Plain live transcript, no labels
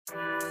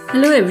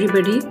Hello,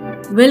 everybody.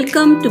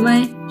 Welcome to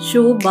my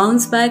show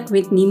Bounce Back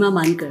with Neema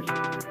Mankar.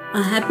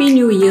 A happy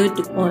new year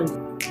to all.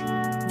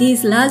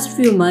 These last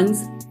few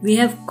months, we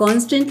have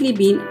constantly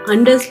been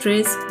under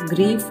stress,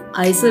 grief,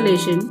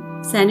 isolation,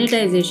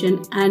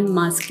 sanitization, and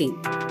masking.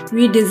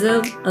 We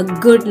deserve a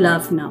good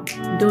laugh now,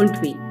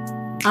 don't we?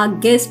 Our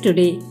guest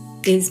today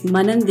is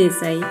Manan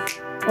Desai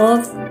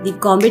of the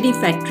Comedy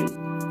Factory.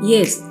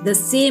 Yes, the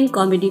same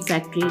Comedy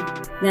Factory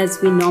that's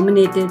been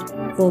nominated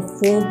for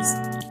Forbes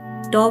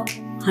Top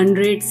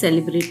 100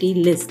 Celebrity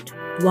list.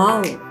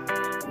 Wow!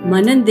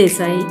 Manan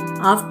Desai,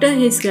 after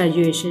his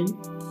graduation,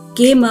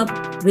 came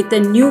up with a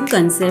new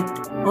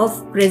concept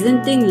of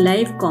presenting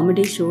live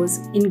comedy shows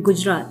in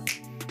Gujarat.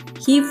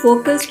 He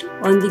focused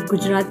on the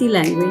Gujarati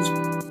language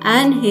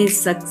and his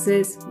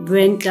success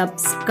went up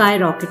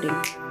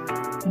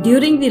skyrocketing.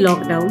 During the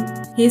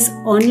lockdown, his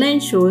online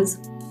shows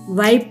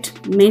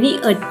wiped many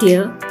a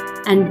tear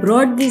and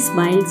brought the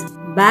smiles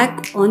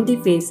back on the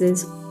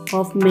faces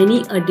of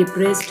many a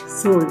depressed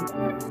soul.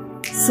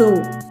 So,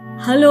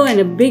 hello and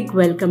a big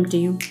welcome to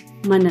you,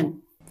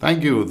 Manan.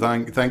 Thank you.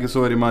 Thank you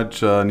so very much,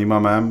 Neema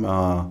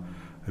ma'am.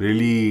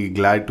 Really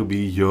glad to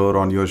be here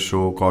on your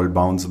show called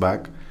Bounce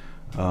Back.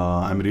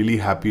 I'm really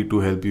happy to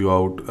help you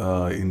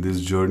out in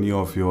this journey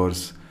of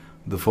yours.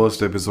 The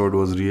first episode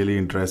was really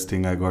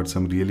interesting. I got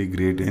some really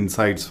great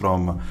insights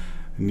from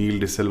Neil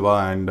De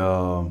Silva, and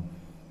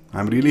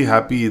I'm really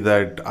happy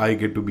that I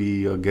get to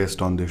be a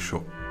guest on this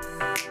show.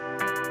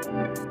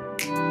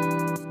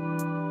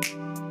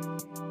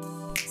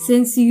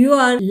 Since you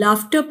are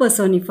laughter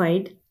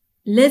personified,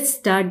 let's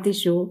start the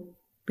show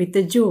with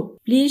a joke.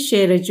 Please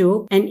share a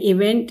joke, an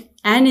event,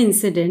 an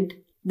incident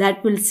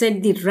that will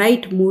set the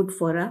right mood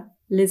for our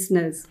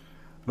listeners.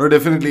 No,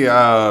 definitely.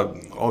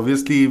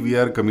 Obviously, we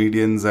are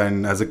comedians,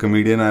 and as a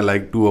comedian, I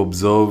like to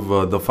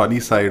observe the funny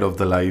side of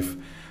the life.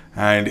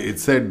 And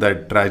it's said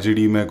that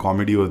tragedy mein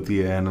comedy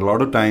hoti hai, and a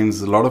lot of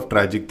times, a lot of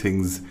tragic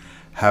things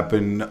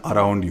happen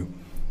around you.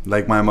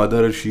 Like my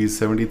mother, she's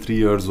 73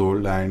 years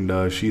old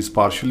and she's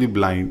partially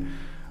blind.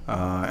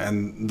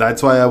 And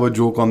that's why I have a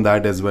joke on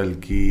that as well.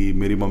 Ki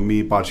meri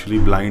mummy partially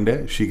blind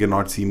hai, she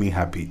cannot see me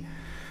happy.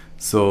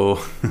 So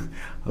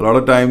a lot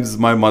of times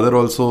my mother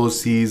also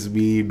sees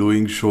me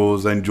doing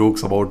shows and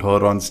jokes about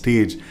her on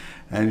stage.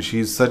 And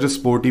she's such a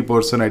sporty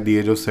person at the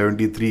age of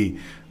 73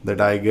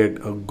 that I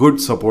get a good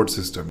support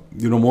system.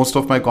 You know, most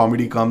of my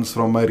comedy comes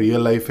from my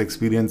real life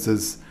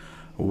experiences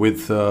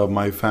with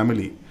my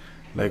family.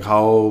 Like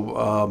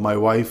how my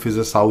wife is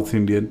a South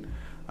Indian.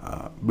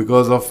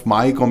 Because of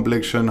my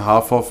complexion,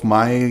 half of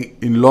my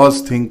in-laws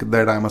think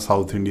that I'm a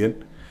South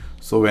Indian.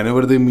 So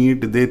whenever they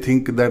meet, they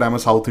think that I'm a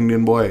South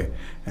Indian boy.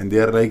 And they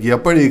are like,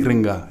 Yapad ek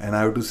ringa. And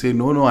I have to say,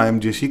 no, I am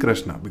Jeshi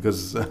Krishna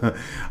because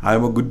I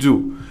am a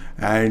Gujju.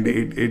 And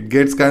it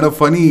gets kind of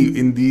funny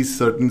in these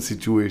certain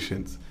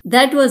situations.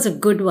 That was a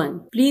good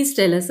one. Please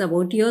tell us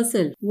about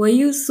yourself. Were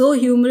you so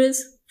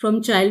humorous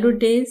from childhood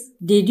days?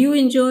 Did you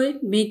enjoy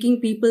making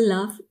people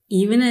laugh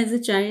even as a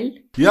child?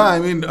 Yeah, I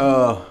mean,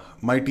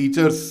 my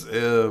teachers,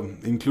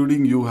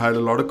 including you, had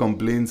a lot of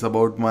complaints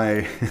about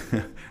my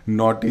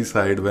naughty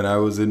side when I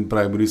was in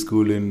primary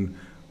school in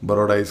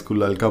Baroda High School,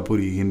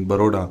 Alkapuri in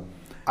Baroda.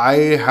 I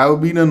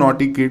have been a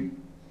naughty kid.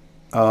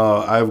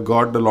 I've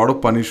got a lot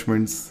of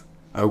punishments.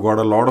 I've got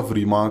a lot of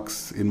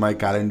remarks in my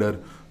calendar.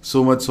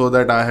 So much so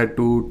that I had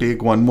to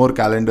take one more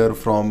calendar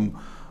from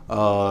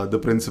the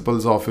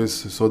principal's office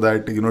so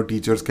that,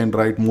 teachers can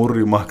write more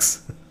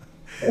remarks.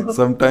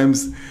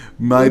 Sometimes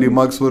my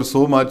remarks were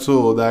so much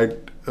so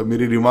that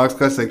मेरी remarks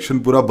का section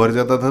पूरा भर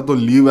जाता था तो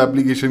leave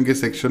application के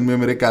section में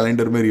मेरे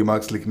calendar में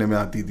remarks लिखने में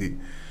आती थी.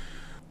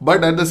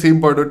 But at the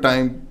same point of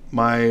time,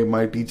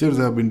 my teachers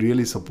have been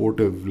really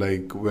supportive.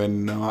 Like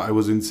when I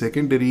was in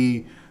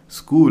secondary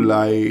school,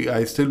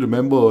 I still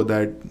remember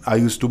that I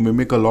used to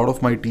mimic a lot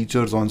of my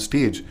teachers on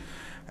stage.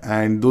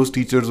 And those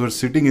teachers were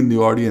sitting in the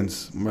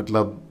audience.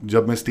 मतलब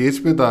जब मैं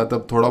stage पे था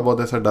तब थोड़ा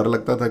बहुत ऐसा डर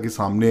लगता था कि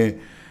सामने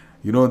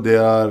they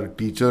are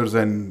teachers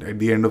and at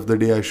the end of the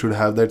day I should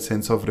have that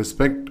sense of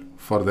respect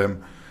for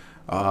them.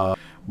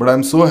 But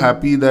I'm so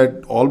happy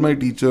that all my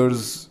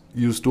teachers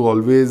used to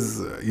always,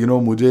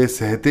 मुझे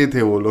सहते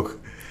थे वो लोग.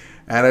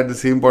 And at the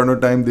same point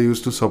of time, they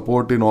used to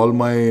support in all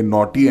my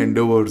naughty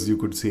endeavors, you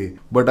could say.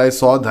 But I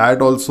saw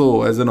that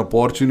also as an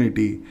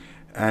opportunity.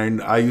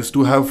 And I used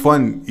to have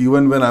fun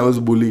even when I was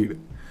bullied.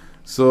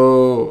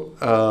 So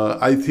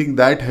I think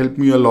that helped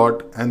me a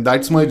lot. And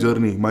that's my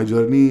journey. My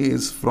journey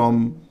is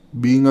from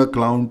being a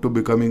clown to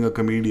becoming a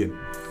comedian.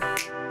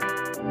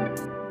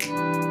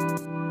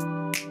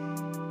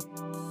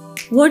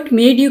 What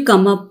made you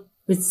come up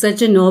with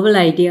such a novel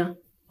idea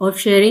of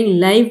sharing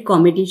live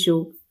comedy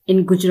show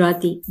in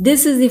Gujarati?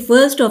 This is the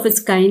first of its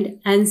kind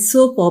and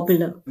so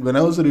popular. When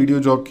I was a radio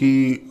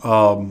jockey,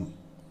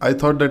 I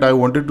thought that I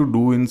wanted to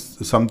do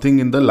something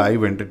in the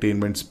live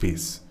entertainment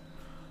space.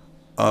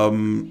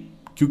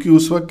 क्योंकि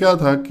उस वक्त क्या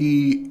था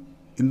कि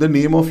in the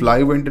name of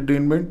live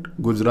entertainment,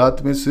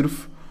 Gujarat में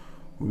सिर्फ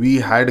we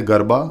had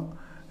Garba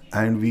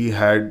and we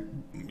had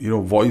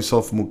voice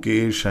of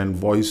Mukesh and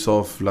voice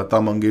of Lata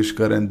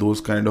Mangeshkar and those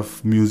kind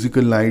of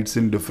musical nights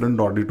in different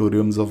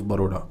auditoriums of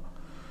Baroda.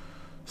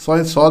 So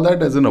I saw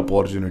that as an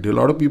opportunity. A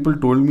lot of people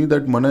told me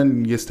that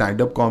Manan, ये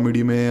stand-up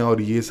comedy में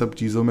और ये सब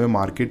चीज़ों में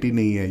market ही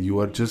नहीं है. You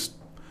are just,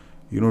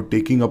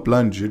 taking a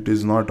plunge. It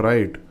is not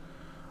right.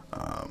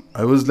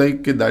 I was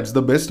like, that's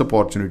the best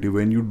opportunity.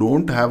 When you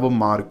don't have a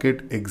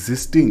market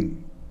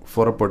existing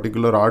for a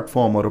particular art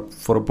form or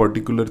for a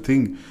particular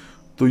thing,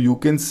 so you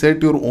can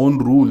set your own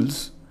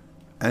rules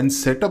and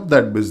set up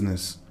that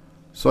business.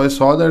 So I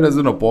saw that as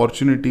an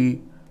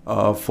opportunity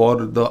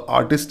for the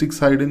artistic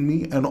side in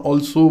me, and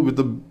also with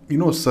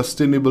a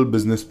sustainable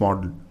business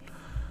model.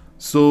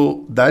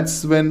 So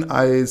that's when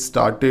I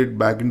started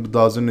back in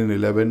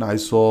 2011. I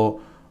saw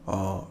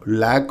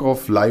lack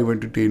of live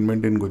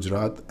entertainment in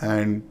Gujarat,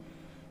 and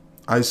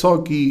I saw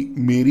कि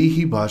मेरी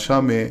ही भाषा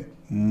में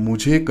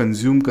मुझे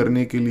consume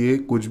करने के लिए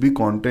कुछ भी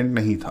कंटेंट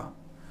नहीं था.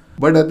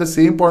 But at the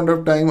same point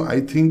of time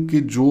I think कि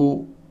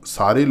जो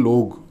सारे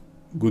लोग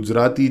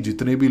गुजराती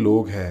जितने भी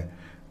लोग हैं,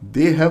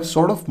 they have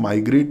sort of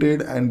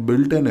migrated and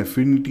built an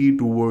affinity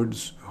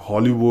towards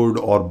Hollywood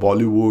or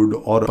Bollywood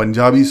or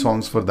Punjabi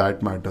songs for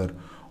that matter,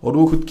 और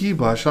वो खुद की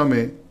भाषा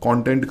में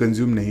कंटेंट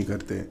कंज्यूम नहीं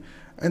करते.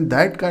 And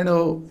that kind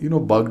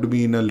of bugged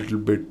me in a little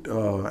bit,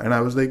 and I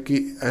was like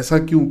कि ऐसा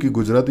क्यों कि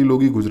गुजराती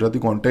लोग ही गुजराती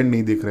कंटेंट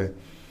नहीं देख रहे.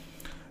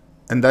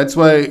 And that's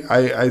why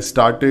I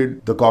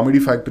started the Comedy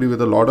Factory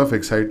with a lot of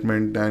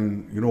excitement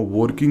and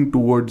working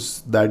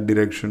towards that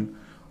direction.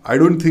 I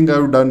don't think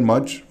I've done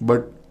much,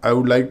 but I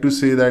would like to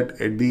say that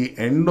at the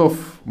end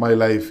of my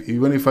life,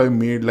 even if I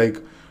made like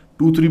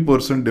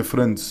 2-3%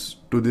 difference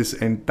to this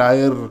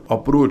entire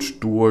approach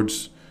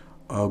towards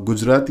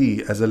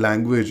Gujarati as a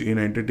language in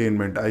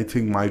entertainment, I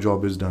think my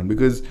job is done.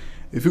 Because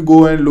if you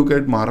go and look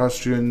at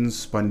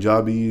Maharashtrians,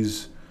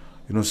 Punjabis,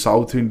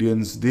 South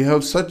Indians, they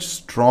have such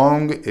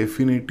strong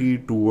affinity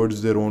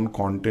towards their own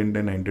content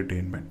and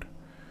entertainment.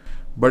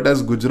 But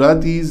as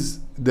Gujaratis,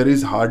 there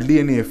is hardly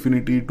any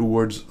affinity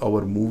towards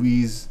our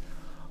movies,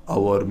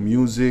 our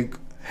music.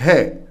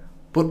 है,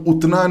 पर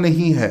उतना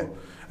नहीं है.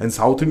 And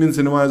South Indian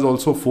cinema is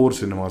also 4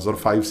 cinemas or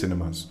 5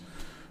 cinemas.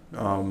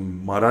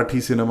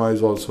 Marathi cinema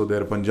is also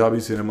there, Punjabi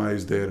cinema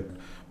is there,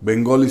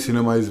 Bengali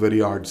cinema is very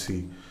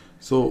artsy.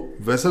 So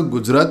वैसा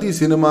Gujarati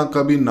cinema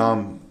का भी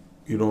नाम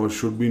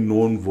should be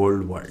known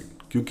worldwide,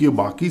 क्योंकि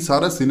बाकी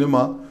सारा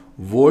सिनेमा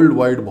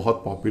worldwide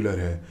बहुत popular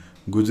है.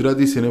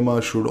 Gujarati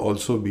cinema should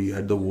also be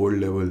at the world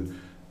level,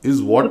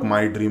 is what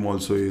my dream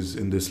also is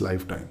in this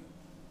lifetime.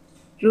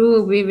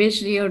 True, we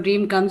wish your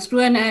dream comes true,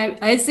 and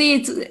I see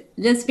it's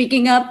just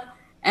picking up,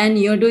 and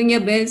you're doing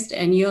your best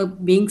and you're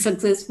being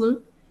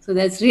successful. So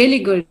that's really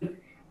good.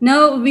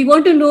 Now we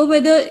want to know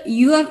whether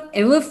you have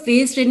ever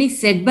faced any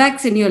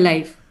setbacks in your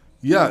life.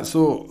 Yeah,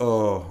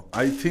 so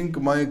I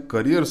think my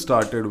career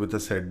started with a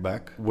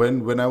setback.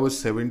 When I was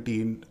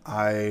 17,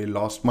 I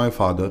lost my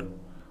father.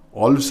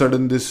 All of a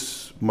sudden,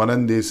 this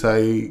Manan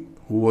Desai,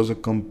 who was a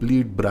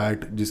complete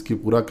brat, जिसकी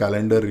पूरा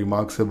calendar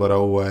remark से भरा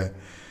हुआ है,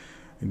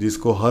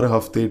 जिसको हर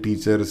हफ्ते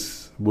teachers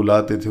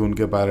बुलाते थे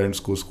उनके पेरेंट्स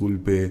को स्कूल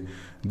पे,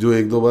 जो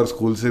 1-2 बार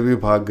स्कूल से भी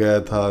भाग गया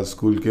था,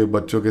 स्कूल के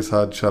बच्चों के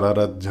साथ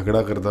शरारत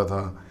झगड़ा करता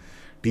था,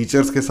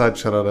 टीचर्स के साथ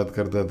शरारत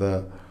करता था,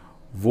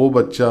 वो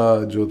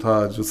बच्चा जो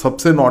था, जो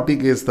सबसे नॉटी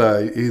केस था,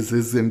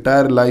 his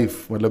entire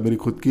life, मतलब मेरी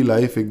खुद की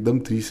लाइफ एकदम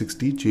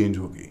 360 चेंज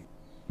हो गई.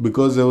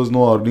 Because there was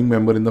no earning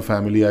member in the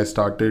family, I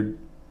started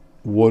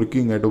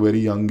working at a very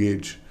young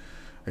age.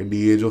 At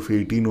the age of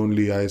 18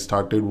 only, I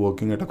started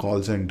working at a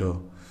call center.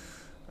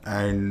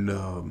 And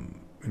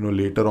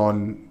later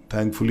on,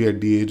 thankfully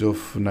at the age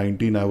of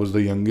 19, I was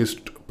the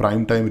youngest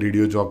primetime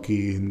radio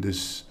jockey in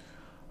this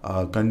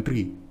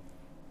country.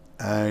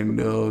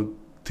 And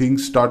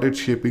things started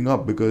shaping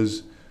up,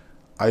 because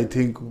I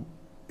think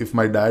if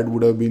my dad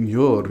would have been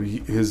here,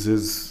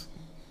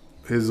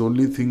 his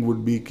only thing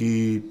would be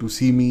to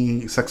see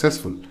me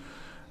successful.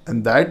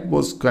 And that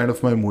was kind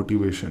of my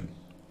motivation.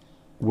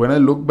 When I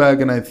look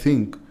back and I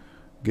think,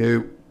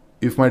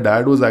 if my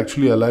dad was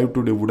actually alive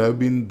today, would I have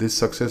been this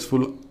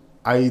successful?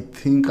 I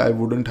think I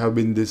wouldn't have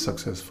been this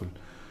successful,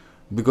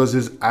 because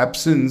his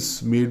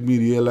absence made me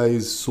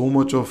realize so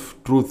much of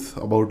truth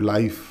about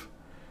life,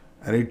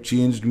 and it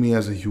changed me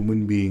as a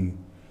human being,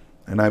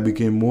 and I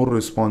became more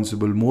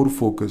responsible, more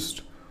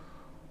focused,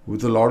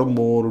 with a lot of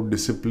more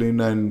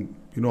discipline, and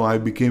I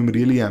became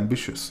really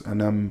ambitious,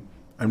 and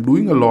I'm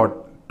doing a lot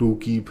to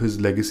keep his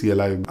legacy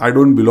alive. I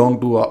don't belong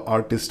to an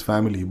artist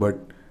family, but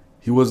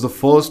he was the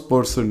first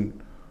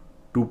person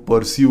to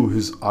pursue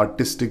his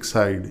artistic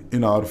side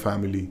in our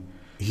family.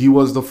 He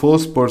was the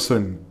first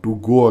person to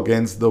go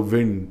against the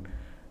wind,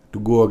 to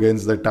go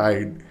against the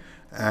tide,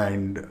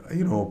 and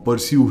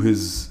pursue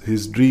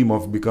his dream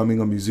of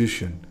becoming a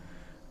musician.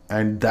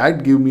 And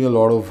that gave me a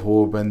lot of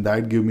hope, and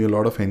that gave me a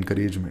lot of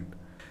encouragement.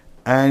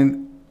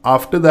 And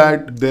after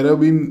that, there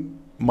have been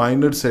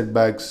minor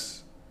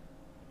setbacks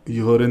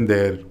here and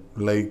there,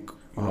 like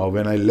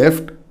when I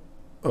left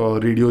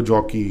radio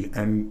jockey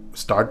and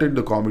started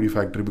the Comedy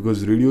Factory,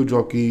 because radio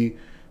jockey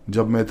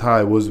jab main tha,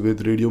 I was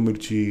with Radio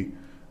Mirchi,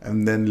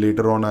 and then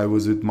later on I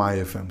was with My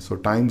FM. So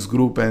Times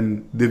Group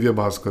and Divya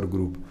Bhaskar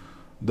Group,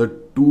 the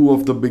two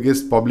of the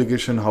biggest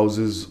publication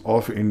houses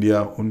of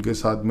India. उनके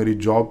साथ मेरी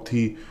job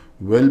थी,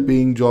 well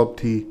paying job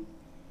थी,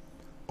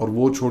 और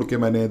वो छोड़ के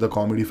मैंने द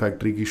कॉमेडी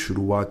फैक्ट्री की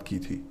शुरुआत की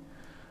थी.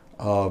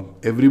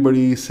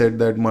 Everybody said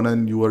that,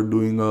 Manan, you are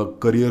doing a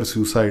career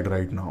suicide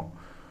right now.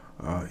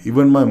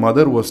 Even my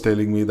mother was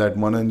telling me that,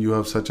 Manan, you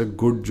have such a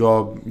good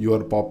job, you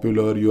are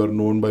popular, you are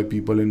known by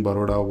people in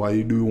Baroda.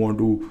 Why do you want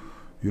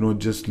to,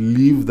 just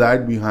leave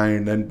that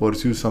behind and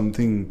pursue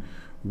something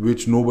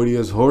which nobody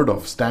has heard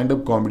of,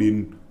 stand-up comedy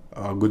in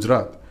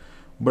Gujarat?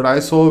 But I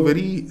saw a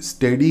very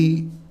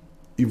steady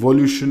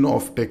evolution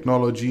of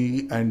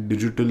technology and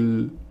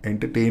digital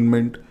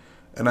entertainment,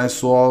 and I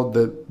saw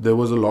that there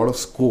was a lot of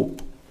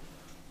scope.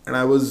 And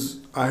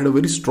I had a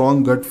very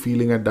strong gut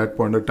feeling at that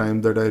point of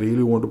time that I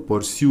really want to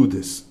pursue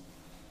this.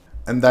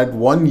 And that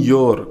 1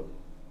 year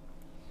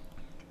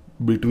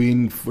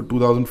between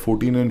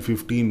 2014 and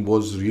 15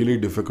 was really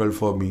difficult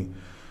for me,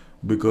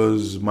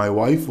 because my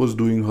wife was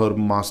doing her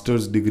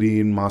master's degree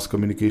in mass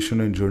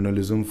communication and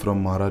journalism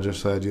from Maharaja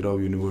Sayaji Rao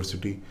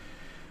University,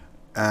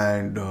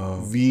 and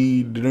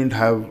we didn't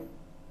have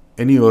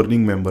any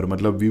earning member.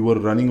 Matlab, we were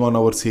running on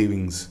our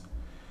savings.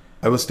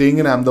 I was staying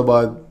in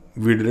Ahmedabad.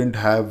 We didn't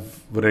have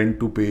rent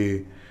to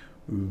pay.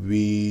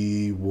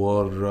 We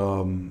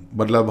were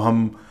मतलब हम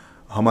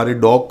हमारे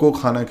dog को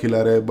खाना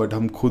खिला रहे, but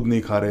हम खुद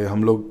नहीं खा रहे.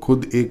 हम लोग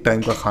खुद एक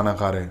टाइम का खाना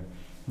खा रहे हैं.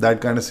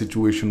 That kind of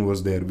situation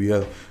was there.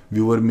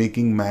 We were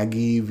making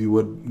Maggi. We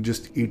were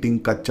just eating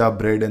kacha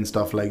bread and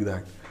stuff like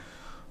that.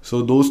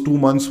 So those 2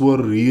 months were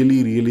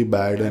really, really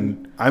bad,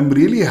 and I'm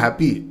really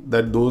happy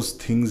that those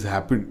things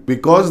happened.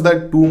 Because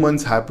that 2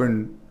 months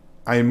happened,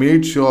 I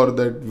made sure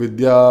that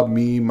Vidya,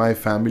 me, my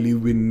family,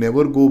 we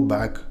never go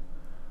back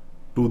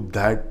to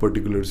that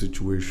particular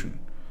situation.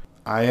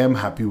 I am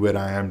happy where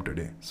I am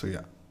today. So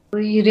yeah.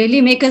 You really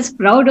make us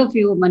proud of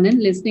you, Manan.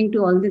 Listening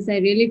to all this, I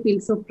really feel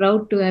so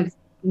proud to have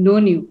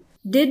known you.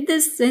 Did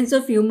this sense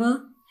of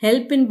humor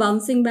help in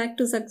bouncing back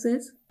to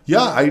success?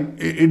 Yeah,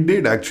 it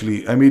did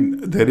actually. I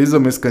mean, there is a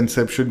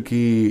misconception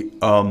कि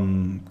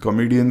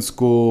comedians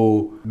को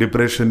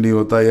depression नहीं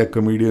होता या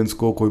comedians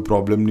को कोई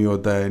problem नहीं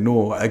होता है.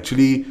 No,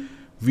 actually,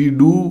 we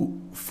do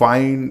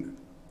find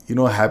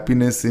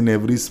happiness in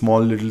every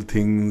small little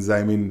things.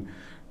 I mean,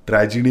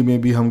 tragedy में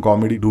भी हम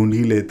comedy ढूंढ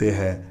ही लेते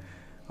हैं.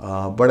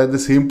 But at the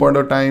same point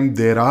of time,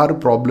 there are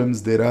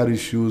problems, there are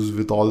issues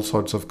with all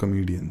sorts of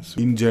comedians.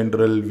 In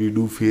general, we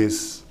do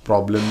face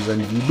problems,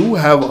 and we do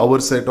have our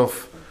set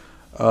of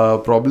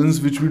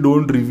problems which we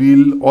don't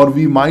reveal, or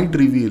we might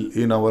reveal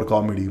in our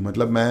comedy.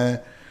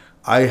 Matlab,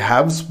 I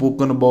have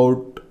spoken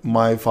about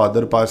my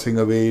father passing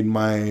away in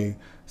my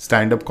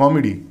stand-up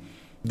comedy.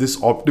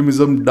 This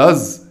optimism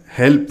does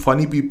help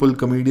funny people,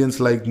 comedians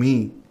like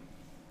me,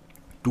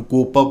 to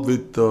cope up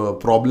with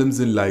problems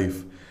in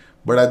life.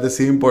 But at the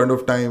same point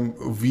of time,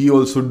 we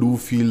also do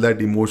feel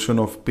that emotion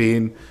of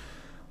pain,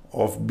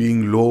 of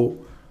being low,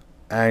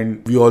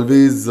 and we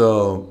always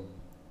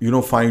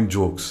find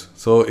jokes.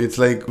 So it's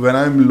like when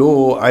I'm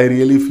low, I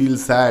really feel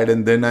sad,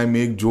 and then I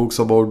make jokes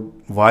about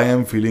why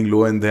I'm feeling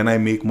low, and then I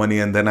make money,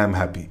 and then I'm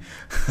happy.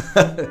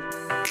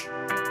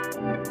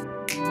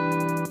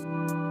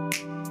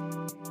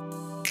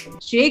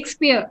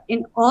 Shakespeare,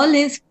 in all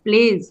his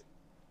plays,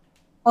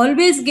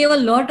 always gave a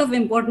lot of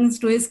importance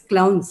to his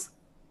clowns.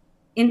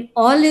 In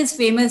all his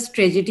famous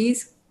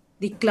tragedies,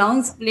 the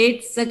clowns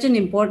played such an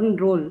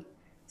important role.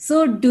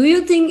 So do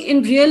you think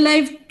in real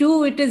life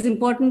too it is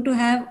important to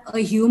have a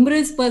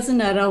humorous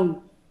person around?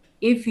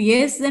 If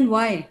yes, then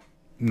why?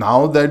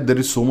 Now that there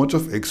is so much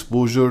of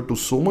exposure to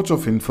so much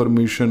of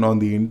information on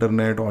the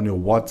internet, on your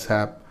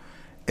WhatsApp,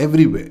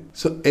 everywhere.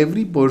 So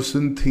every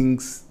person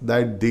thinks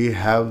that they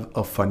have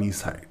a funny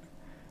side.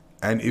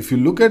 And if you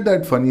look at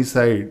that funny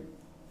side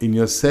in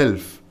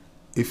yourself,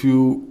 if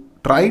you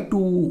try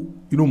to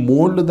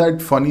mold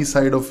that funny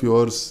side of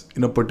yours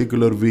in a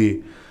particular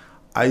way,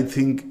 I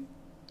think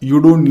you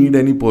don't need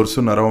any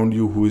person around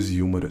you who is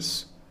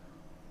humorous.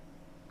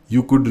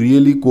 You could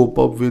really cope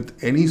up with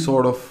any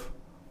sort of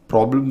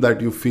problem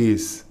that you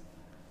face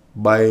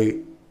by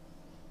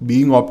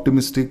being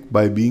optimistic,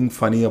 by being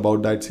funny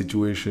about that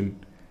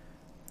situation,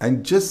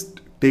 and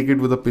just take it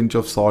with a pinch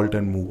of salt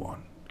and move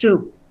on.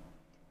 True.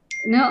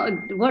 Now,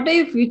 what are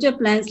your future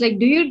plans? Like,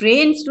 do you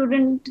train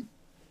students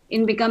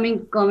in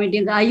becoming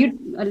comedians? Are you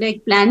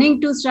planning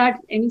to start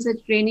any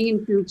such training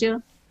in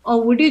future?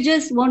 Or would you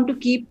just want to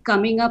keep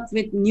coming up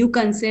with new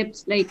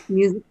concepts like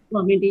music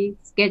comedy,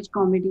 sketch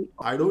comedy?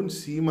 I don't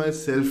see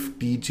myself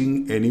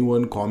teaching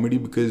anyone comedy,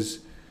 because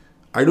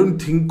I don't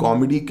think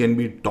comedy can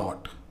be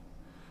taught.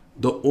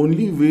 The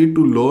only way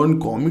to learn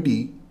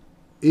comedy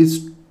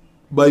is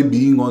by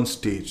being on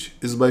stage,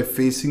 is by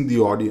facing the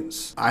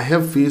audience. I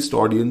have faced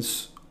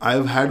audience. I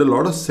have had a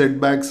lot of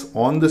setbacks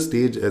on the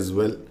stage as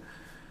well.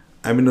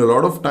 I mean, a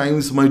lot of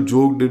times my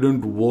joke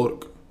didn't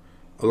work.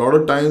 A lot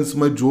of times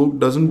my joke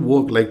doesn't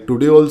work. Like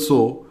today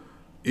also,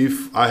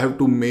 if I have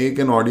to make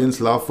an audience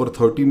laugh for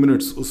 30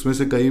 minutes, उसमें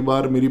से कई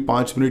बार मेरी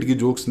 5 minute की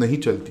jokes नहीं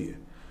चलती है.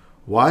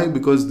 Why?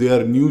 Because they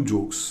are new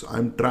jokes.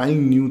 I'm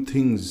trying new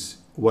things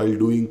while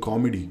doing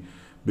comedy.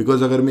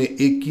 Because अगर मैं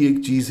एक की एक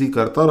चीज़ ही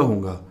करता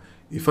रहूँगा,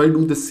 if I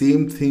do the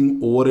same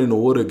thing over and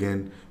over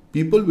again,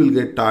 people will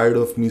get tired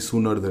of me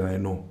sooner than I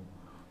know.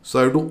 So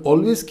I have to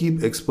always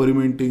keep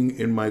experimenting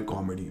in my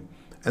comedy.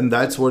 And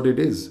that's what it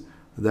is.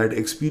 That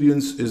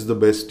experience is the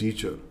best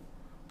teacher.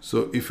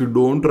 So if you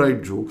don't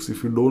write jokes,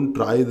 if you don't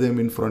try them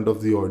in front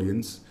of the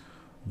audience,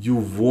 you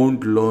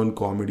won't learn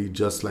comedy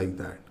just like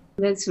that.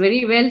 That's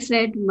very well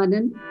said,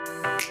 Manan.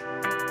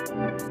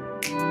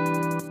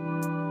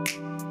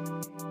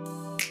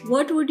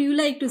 What would you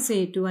like to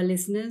say to our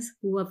listeners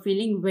who are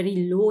feeling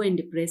very low and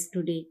depressed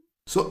today?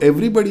 So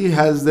everybody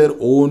has their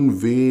own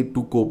way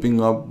to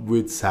coping up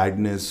with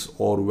sadness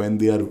or when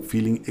they are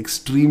feeling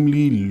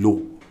extremely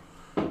low.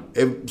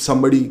 If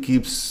somebody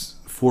keeps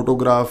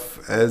photograph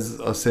as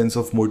a sense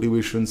of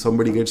motivation,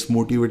 somebody gets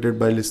motivated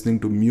by listening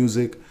to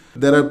music.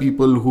 There are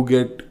people who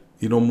get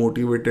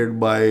motivated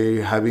by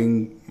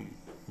having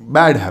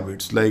bad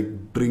habits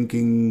like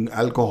drinking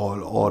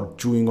alcohol or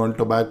chewing on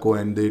tobacco,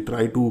 and they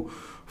try to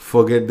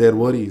forget their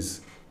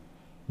worries.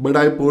 But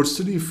I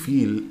personally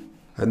feel,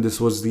 and this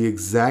was the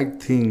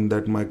exact thing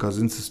that my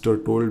cousin sister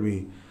told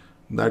me,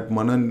 that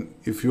Manan,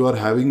 if you are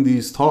having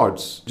these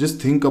thoughts, just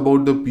think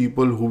about the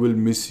people who will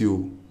miss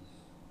you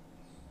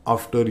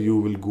after you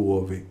will go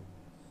away.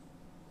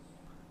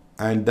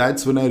 And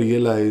that's when I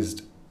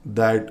realized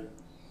that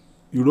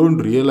you don't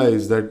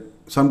realize that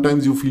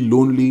sometimes you feel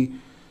lonely,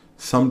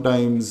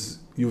 sometimes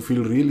you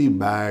feel really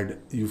bad,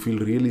 you feel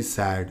really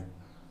sad.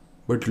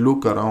 But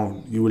look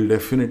around, you will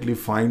definitely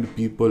find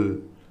people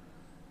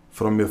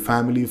from your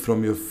family,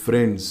 from your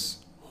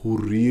friends who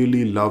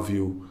really love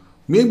you.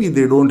 Maybe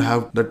they don't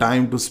have the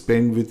time to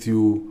spend with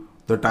you,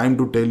 the time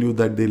to tell you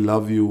that they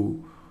love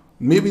you.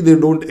 Maybe they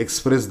don't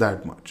express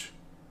that much.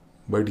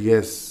 But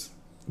yes,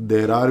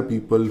 there are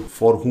people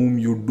for whom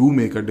you do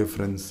make a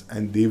difference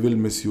and they will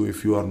miss you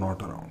if you are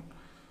not around.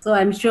 So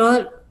I'm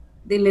sure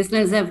the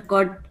listeners have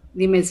got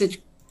the message,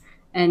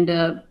 and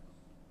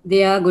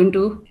they are going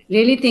to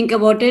really think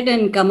about it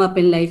and come up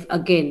in life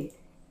again.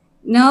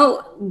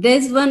 Now,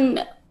 there's one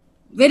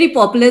very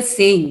popular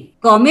saying: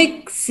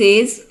 comic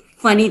says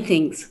funny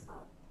things,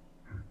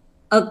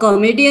 a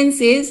comedian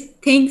says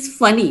things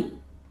funny.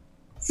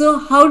 So,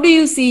 how do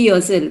you see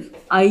yourself?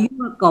 Are you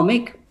a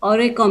comic or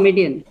a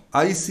comedian?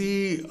 I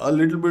see a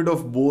little bit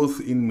of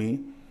both in me.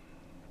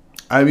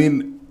 I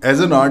mean, as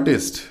an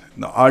artist,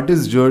 the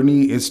artist's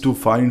journey is to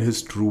find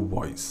his true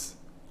voice.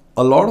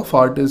 A lot of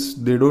artists,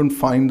 they don't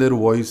find their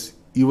voice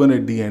even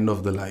at the end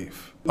of the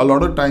life. A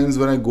lot of times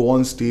when I go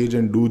on stage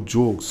and do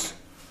jokes,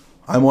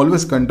 I'm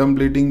always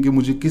contemplating कि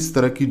मुझे किस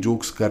तरह की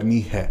jokes करनी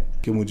है,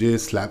 कि मुझे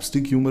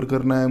slapstick humor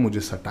करना है,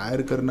 मुझे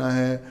satire करना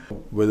है,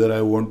 whether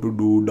I want to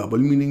do double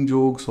meaning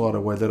jokes or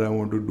whether I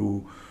want to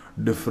do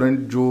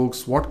different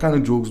jokes, what kind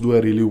of jokes do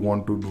I really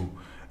want to do,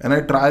 and I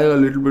try a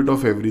little bit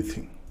of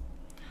everything.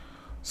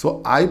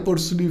 So I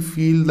personally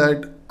feel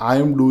that I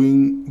am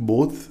doing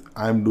both.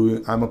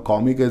 I'm a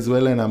comic as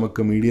well and I'm a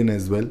comedian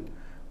as well.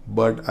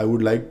 But I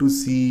would like to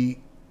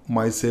see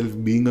myself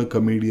being a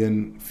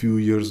comedian few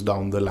years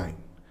down the line.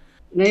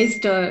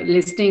 Nice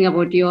listening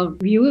about your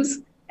views,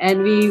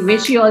 and we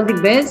wish you all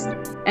the best.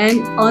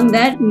 And on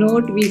that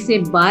note, we say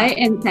bye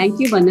and thank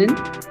you, Manan.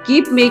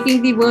 Keep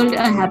making the world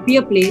a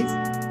happier place.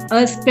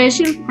 A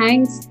special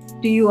thanks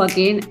to you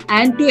again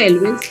and to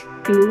Elvis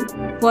too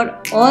for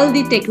all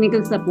the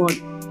technical support.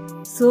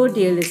 So,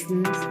 dear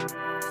listeners,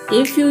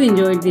 if you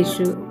enjoyed this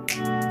show,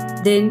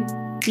 then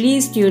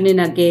please tune in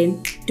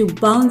again to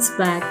Bounce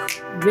Back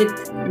with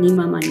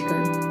Nima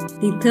Mankar.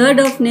 The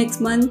 3rd of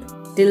next month.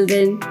 Till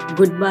then,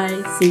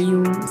 goodbye, see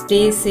you,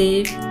 stay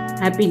safe,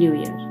 Happy New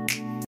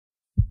Year.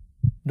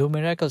 Do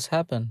miracles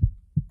happen?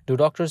 Do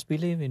doctors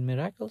believe in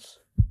miracles?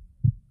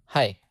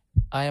 Hi,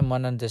 I am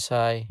Manan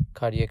Desai,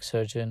 cardiac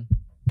surgeon.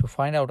 To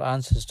find out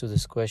answers to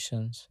these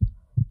questions,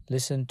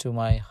 listen to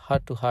my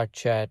heart-to-heart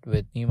chat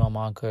with Nima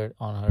Mankar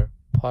on her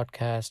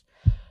podcast,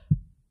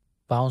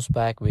 Bounce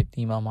Back with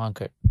Nima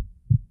Mankar.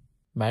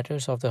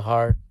 Matters of the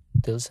heart,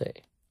 they'll say.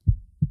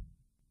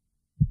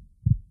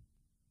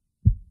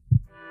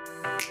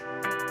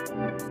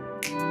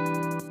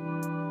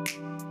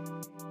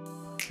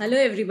 Hello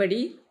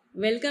everybody,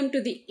 welcome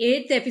to the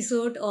 8th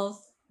episode of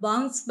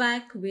Bounce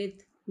Back with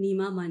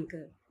Nima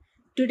Mankar.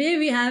 Today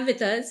we have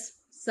with us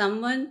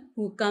someone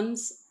who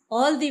comes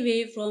all the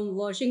way from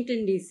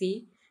Washington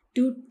DC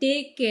to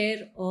take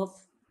care of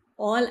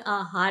all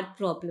our heart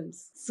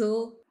problems.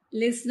 So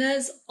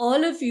listeners,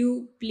 all of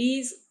you,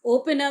 please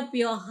open up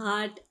your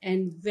heart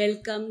and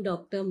welcome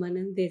Dr.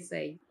 Manan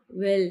Desai.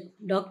 Well,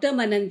 Dr.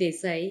 Manan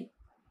Desai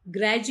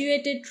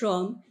graduated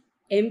from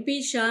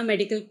MP Shah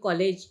Medical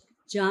College,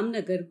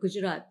 Jamnagar,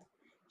 Gujarat.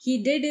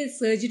 He did his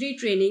surgery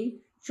training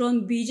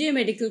from BJ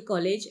Medical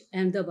College,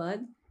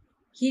 Ahmedabad.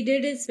 He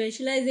did his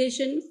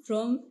specialization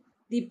from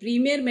the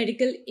Premier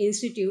Medical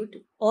Institute,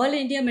 All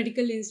India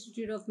Medical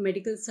Institute of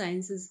Medical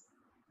Sciences,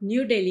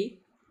 New Delhi.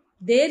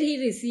 There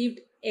he received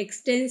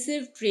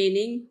extensive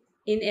training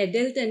in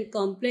adult and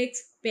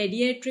complex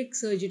pediatric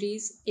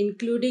surgeries,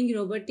 including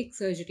robotic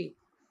surgery.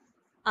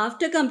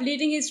 After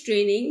completing his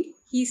training,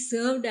 he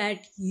served at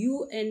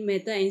UN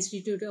Mehta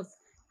Institute of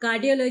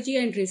Cardiology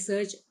and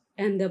Research,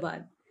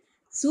 Ahmedabad.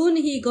 Soon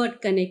he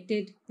got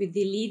connected with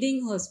the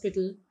leading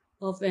hospital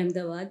of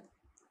Ahmedabad,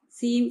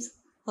 SIMS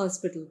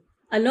Hospital.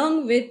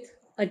 Along with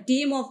a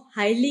team of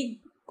highly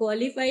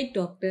qualified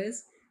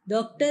doctors,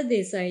 Dr.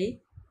 Desai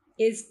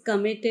is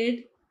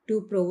committed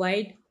to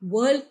provide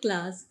world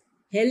class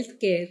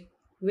healthcare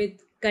with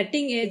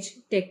cutting edge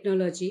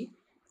technology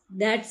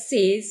that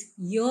says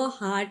your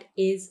heart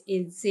is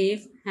in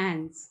safe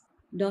hands.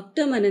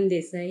 Dr. Manan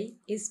Desai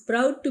is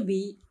proud to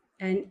be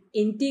an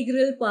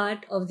integral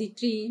part of the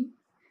team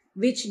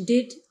which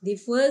did the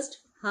first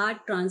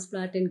heart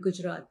transplant in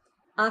Gujarat.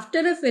 After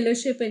a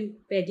fellowship in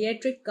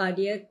pediatric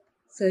cardiac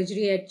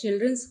surgery at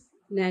Children's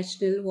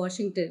National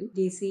Washington,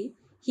 D.C.,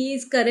 he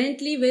is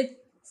currently with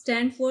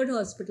Stanford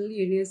Hospital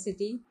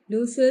University,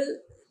 Lucille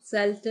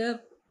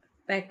Salter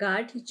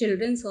Packard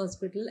Children's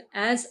Hospital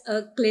as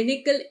a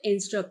clinical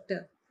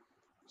instructor.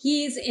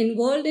 He is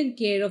involved in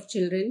care of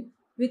children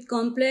with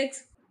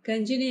complex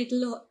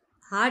congenital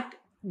heart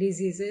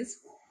diseases.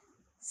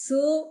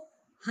 So,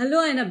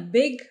 hello and a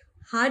big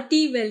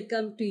hearty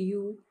welcome to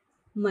you,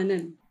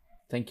 Manan.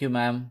 Thank you,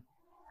 ma'am.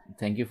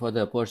 Thank you for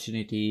the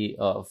opportunity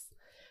of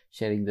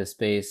sharing the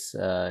space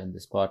in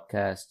this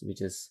podcast,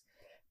 which is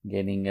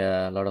gaining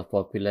a lot of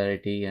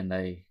popularity. And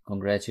I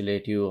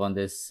congratulate you on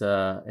this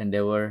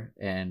endeavor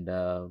and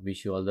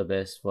wish you all the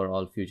best for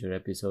all future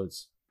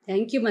episodes.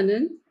 Thank you,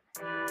 Manan.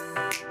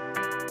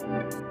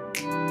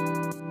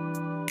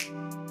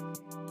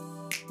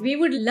 We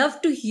would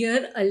love to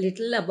hear a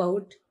little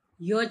about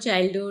your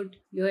childhood,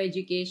 your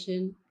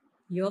education,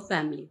 your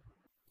family.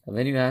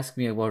 When you ask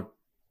me about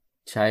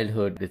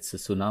childhood, it's a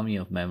tsunami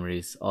of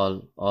memories,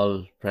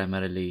 all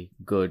primarily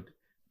good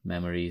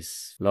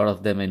memories. A lot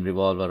of them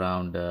revolve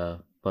around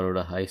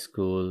Baroda High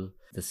School,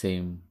 the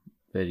same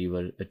where you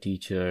were a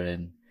teacher,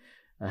 and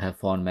I have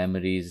fond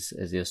memories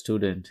as your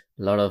student.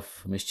 A lot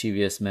of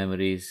mischievous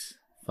memories,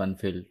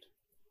 fun-filled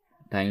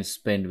time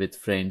spent with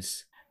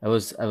friends. I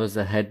was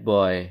the head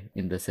boy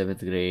in the 7th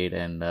grade,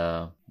 and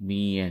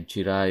me and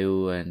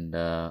Chirayu and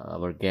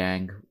our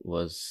gang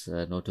was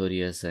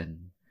notorious,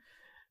 and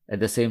at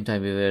the same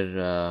time we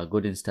were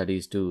good in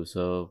studies too.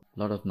 So a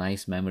lot of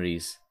nice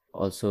memories.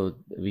 Also,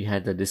 we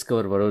had the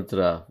Discover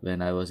Vadodara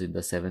when I was in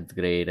the 7th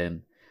grade,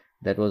 and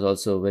that was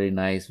also very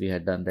nice. We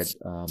had done that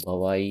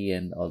Bhavai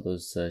and all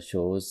those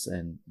shows,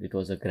 and it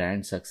was a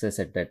grand success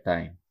at that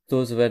time.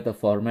 Those were the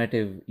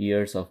formative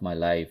years of my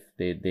life.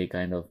 They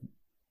kind of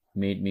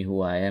made me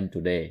who I am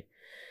today.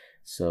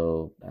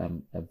 So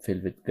I'm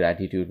filled with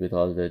gratitude with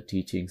all the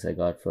teachings I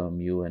got from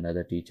you and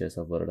other teachers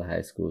of Baroda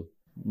High School.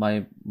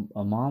 My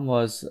mom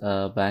was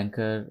a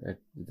banker at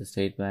the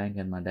State Bank,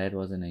 and my dad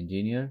was an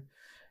engineer.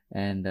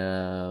 And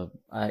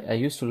I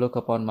used to look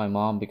upon my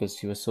mom because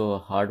she was so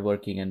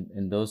hardworking, and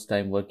in those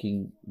time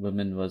working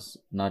women was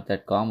not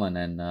that common,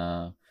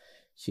 and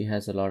she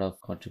has a lot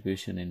of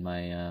contribution in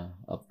my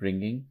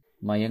upbringing.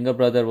 My younger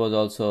brother was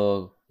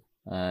also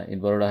in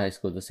Baroda High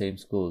School, the same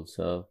school,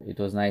 so it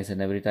was nice.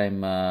 And every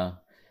time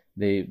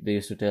they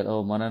used to tell,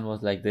 oh, Manan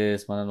was like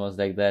this, Manan was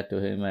like that to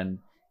him, and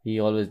he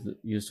always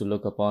used to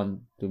look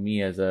upon to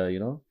me as a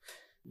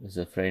as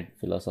a friend,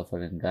 philosopher,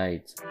 and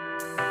guide.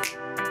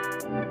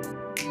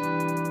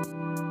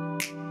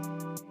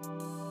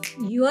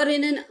 You are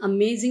in an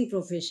amazing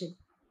profession,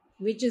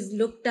 which is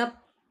looked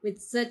up with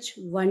such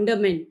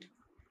wonderment.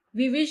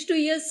 We wish to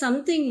hear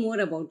something more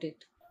about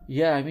it.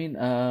 Yeah, I mean,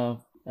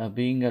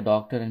 being a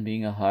doctor and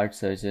being a heart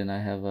surgeon,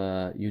 I have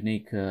a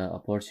unique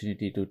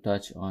opportunity to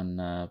touch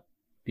on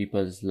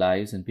people's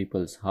lives and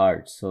people's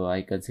hearts. So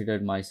I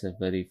considered myself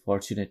very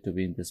fortunate to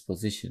be in this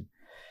position.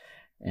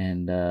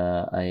 And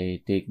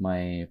I take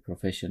my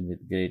profession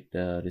with great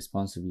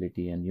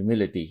responsibility and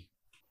humility.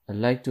 I'd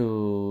like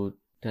to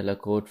tell a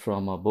quote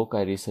from a book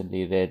I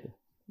recently read.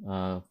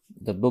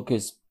 The book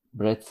is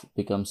Breath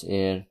Becomes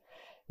Air.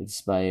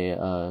 It's by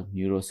a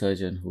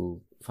neurosurgeon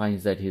who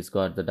finds that he's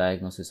got the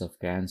diagnosis of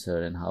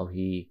cancer, and how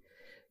he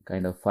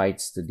kind of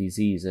fights the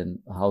disease and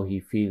how he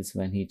feels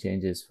when he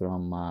changes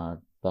from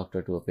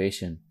doctor to a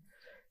patient.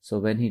 So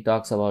when he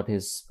talks about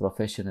his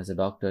profession as a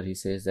doctor, he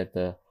says that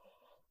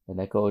and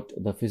I quote,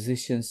 "The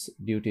physician's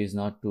duty is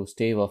not to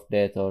stave off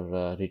death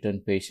or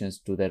return patients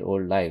to their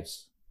old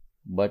lives,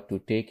 but to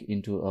take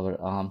into our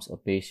arms a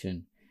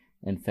patient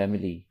and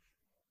family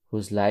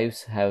whose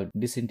lives have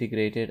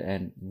disintegrated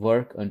and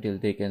work until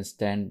they can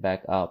stand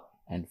back up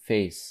and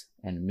face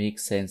and make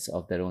sense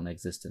of their own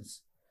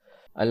existence."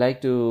 I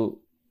like to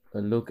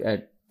look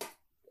at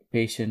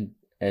patient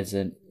as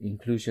an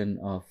inclusion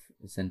of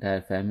its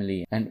entire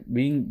family. And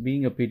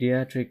being a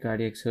pediatric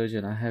cardiac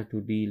surgeon, I have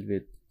to deal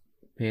with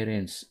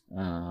parents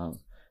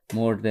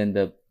more than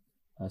the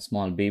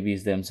small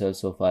babies themselves,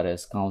 so far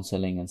as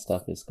counseling and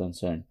stuff is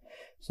concerned.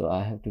 So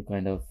I have to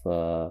kind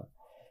of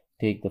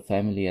take the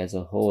family as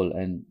a whole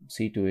and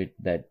see to it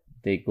that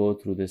they go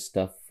through this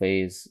tough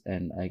phase,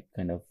 and I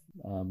kind of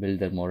build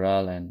their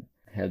morale and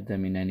help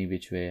them in any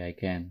which way I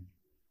can.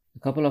 A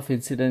couple of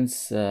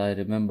incidents I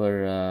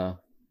remember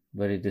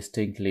very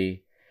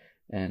distinctly,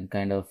 and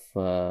kind of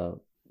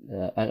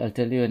I'll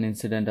tell you an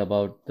incident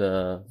about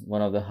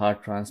one of the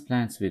heart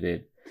transplants we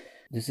did.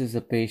 This is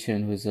a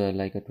patient who's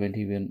like a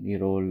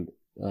 21-year-old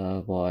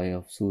boy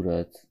of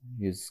Surat.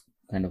 He's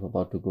kind of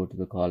about to go to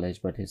the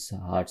college, but his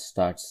heart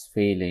starts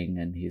failing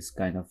and he's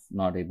kind of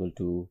not able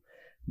to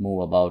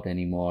move about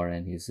anymore,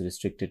 and he's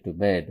restricted to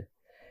bed.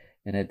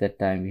 And at that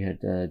time, we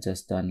had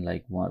just done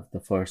like the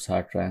first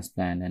heart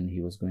transplant, and he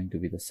was going to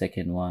be the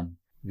second one.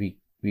 We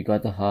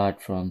got the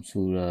heart from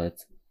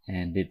Surat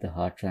and did the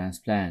heart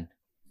transplant.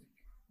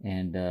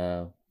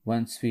 And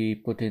once we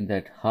put in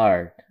that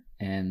heart,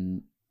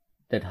 and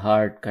that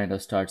heart kind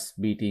of starts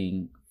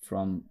beating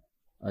from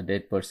a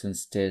dead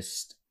person's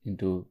chest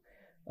into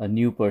a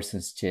new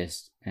person's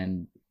chest,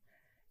 and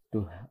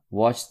to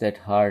watch that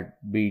heart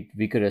beat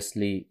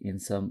vigorously in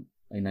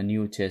a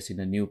new chest, in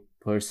a new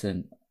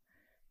person,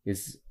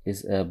 is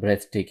a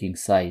breathtaking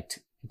sight.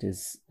 It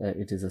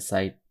is a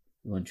sight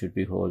one should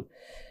behold,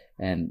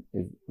 and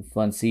if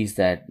one sees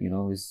that,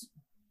 is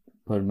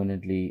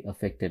permanently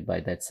affected by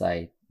that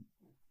sight.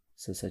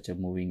 So such a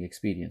moving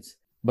experience.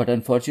 But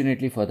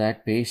unfortunately for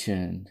that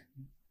patient,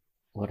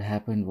 what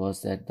happened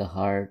was that the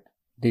heart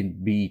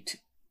didn't beat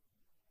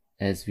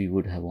as we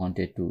would have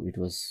wanted to. It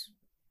was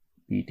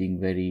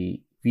beating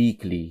very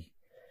weakly.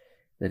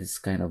 That is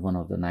kind of one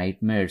of the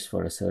nightmares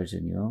for a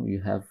surgeon.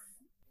 You have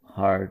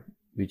heart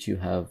which you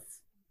have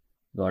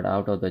got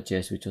out of the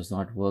chest, which was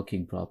not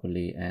working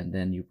properly, and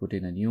then you put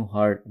in a new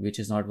heart which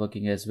is not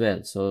working as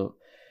well. So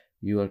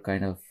you are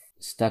kind of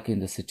stuck in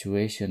the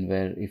situation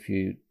where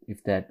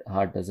if that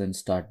heart doesn't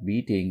start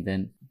beating,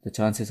 then the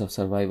chances of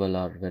survival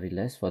are very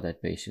less for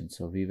that patient.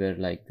 So we were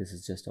like, this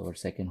is just our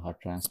second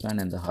heart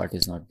transplant and the heart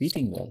is not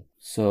beating well.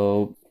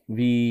 So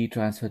we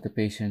transferred the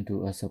patient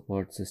to a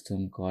support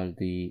system called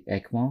the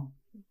ECMO,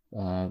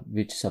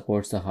 which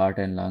supports the heart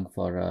and lung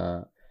for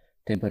a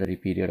temporary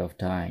period of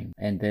time.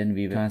 And then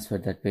we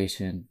transferred that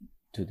patient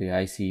to the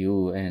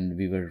ICU, and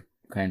we were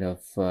kind of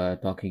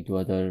talking to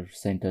other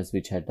centers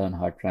which had done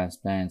heart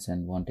transplants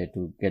and wanted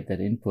to get their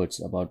inputs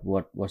about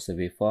what's the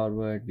way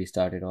forward. We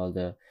started all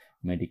the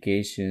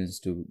medications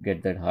to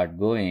get that heart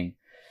going,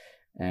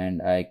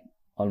 and I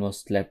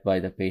almost slept by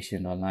the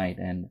patient all night,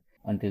 and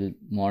until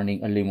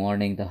early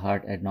morning the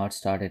heart had not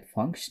started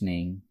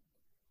functioning.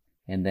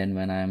 And then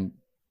when I'm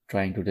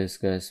trying to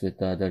discuss with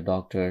the other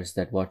doctors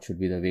that what should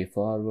be the way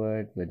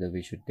forward, whether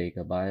we should take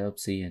a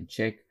biopsy and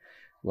check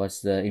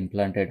what's the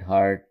implanted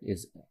heart,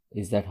 is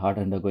that heart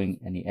undergoing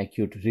any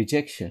acute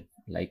rejection,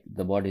 like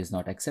the body is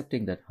not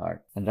accepting that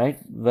heart. And right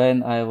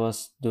when I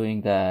was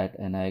doing that,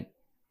 and I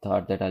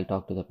thought that I'll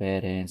talk to the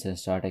parents and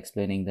start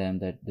explaining them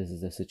that this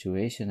is the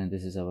situation and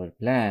this is our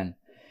plan,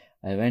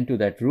 I went to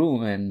that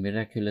room and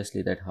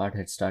miraculously that heart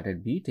had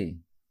started beating.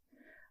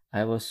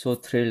 I was so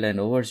thrilled and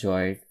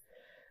overjoyed.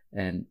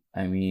 And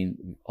I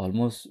mean,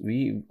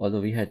 although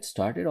we had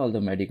started all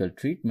the medical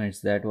treatments,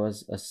 that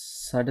was a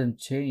sudden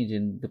change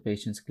in the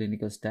patient's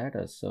clinical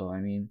status. So,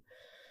 I mean,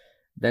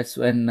 that's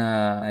when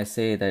I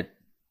say that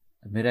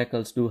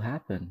miracles do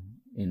happen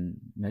in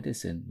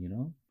medicine,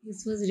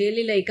 This was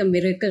really like a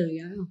miracle,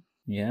 yeah.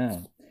 Yeah.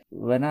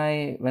 When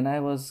I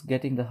was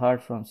getting the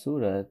heart from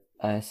Surat,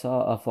 I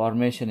saw a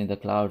formation in the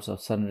clouds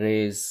of sun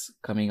rays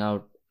coming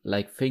out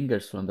like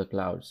fingers from the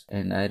clouds.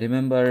 And I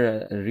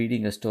remember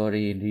reading a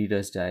story in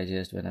Reader's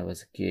Digest when I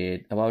was a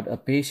kid about a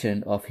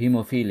patient of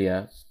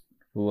hemophilia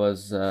who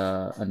was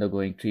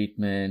undergoing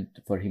treatment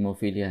for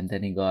hemophilia, and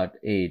then he got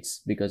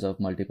AIDS because of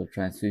multiple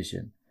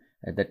transfusion.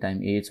 At that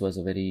time, AIDS was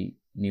a very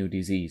new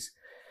disease.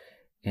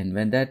 And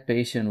when that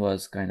patient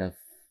was kind of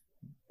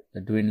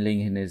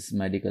dwindling in his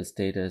medical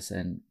status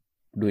and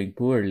doing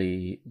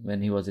poorly,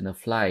 when he was in a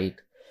flight,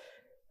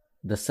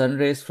 the sun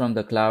rays from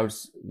the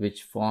clouds,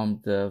 which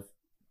formed the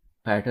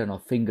pattern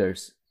of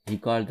fingers, he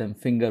called them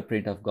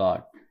fingerprint of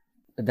God.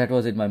 That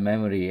was in my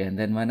memory. And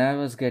then when I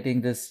was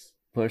getting this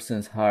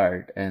person's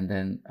heart, and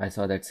then I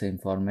saw that same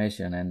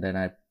formation, and then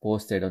I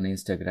posted on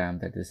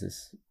Instagram that this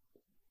is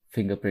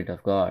fingerprint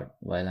of God,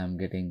 while I'm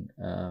getting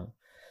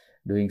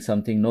doing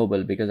something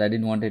noble, because I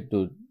didn't want it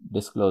to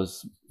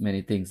disclose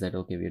many things that,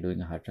 okay, we're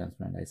doing a heart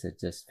transplant. I said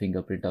just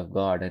fingerprint of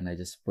God, and I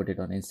just put it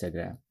on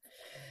Instagram.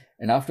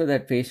 And after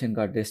that patient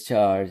got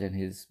discharged and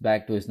he's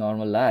back to his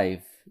normal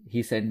life,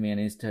 he sent me an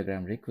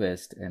Instagram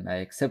request and I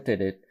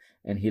accepted it,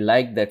 and he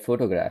liked that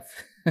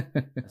photograph.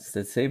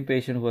 The same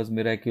patient who was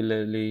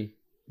miraculously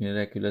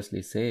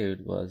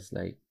saved was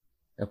like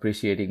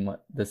appreciating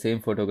the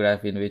same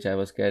photograph in which I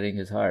was carrying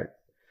his heart.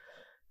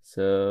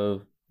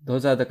 So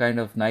those are the kind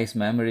of nice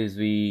memories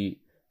we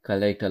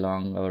collect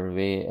along our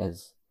way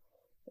as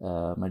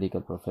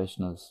medical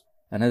professionals.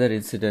 Another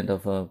incident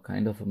of a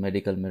kind of a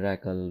medical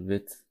miracle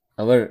with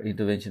our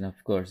intervention,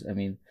 of course. I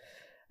mean,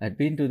 I'd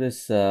been to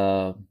this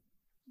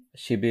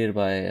Shibir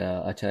by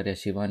Acharya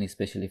Shivani,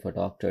 especially for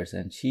doctors,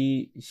 and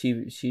she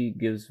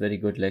gives very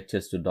good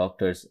lectures to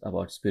doctors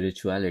about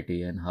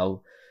spirituality and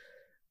how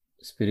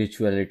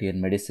spirituality and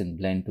medicine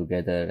blend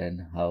together,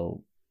 and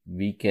how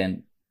we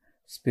can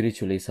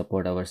spiritually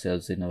support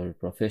ourselves in our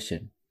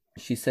profession.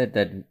 She said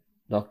that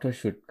doctors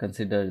should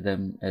consider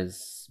them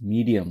as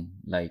medium,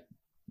 like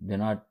they're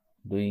not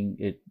doing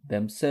it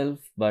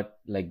themselves, but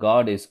like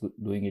God is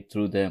doing it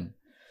through them.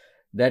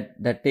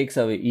 That takes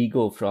away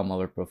ego from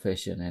our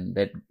profession, and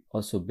that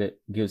also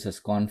gives us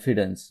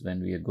confidence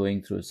when we are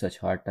going through such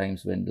hard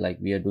times, when like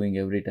we are doing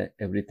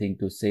everything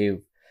to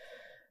save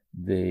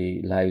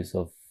the lives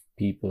of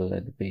people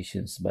and the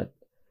patients, but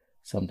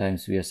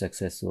sometimes we are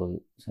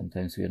successful,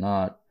 sometimes we are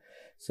not.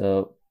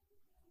 So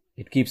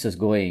it keeps us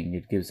going,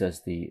 it gives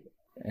us the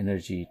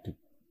energy to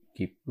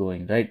keep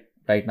going.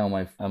 Right now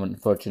I'm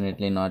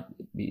unfortunately not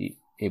be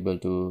able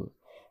to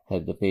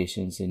help the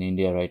patients in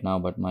India right now,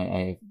 but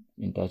I'm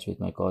in touch with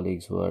my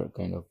colleagues who are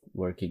kind of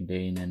working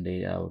day in and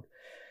day out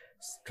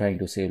trying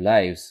to save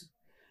lives.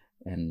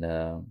 And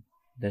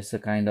there's a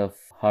kind of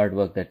hard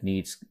work that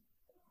needs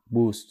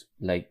boost,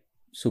 like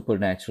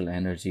supernatural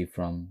energy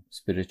from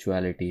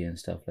spirituality and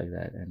stuff like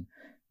that. And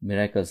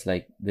miracles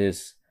like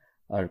this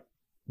are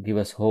give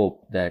us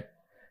hope that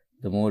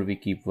the more we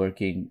keep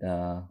working,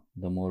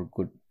 the more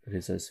good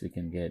results we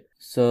can get.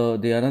 So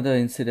the another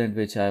incident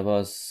which I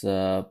was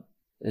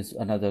is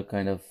another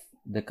kind of,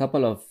 the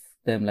couple of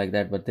them like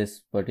that, but this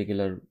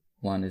particular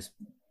one is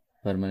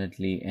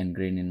permanently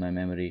ingrained in my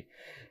memory,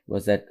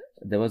 was that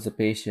there was a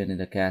patient in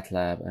the cath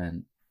lab,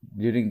 and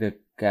during the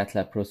cath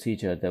lab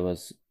procedure there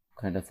was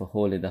kind of a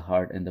hole in the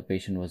heart, and the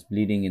patient was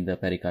bleeding in the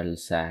pericardial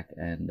sac,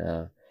 and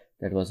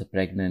that was a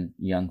pregnant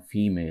young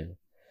female,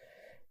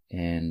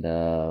 and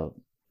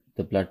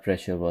the blood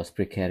pressure was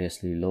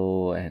precariously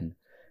low, and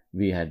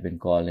we had been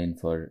called in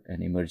for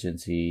an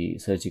emergency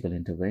surgical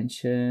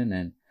intervention,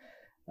 and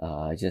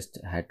I just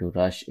had to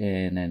rush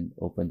in and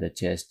open the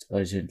chest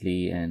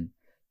urgently and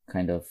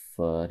kind of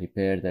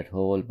repair that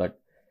hole. But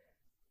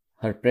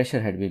her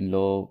pressure had been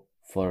low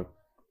for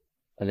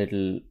a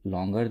little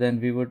longer than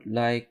we would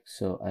like.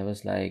 So I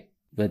was like,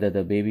 whether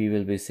the baby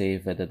will be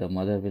safe, whether the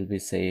mother will be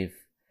safe.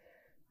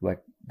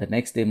 But the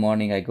next day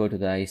morning, I go to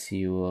the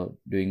ICU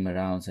doing my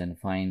rounds and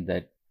find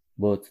that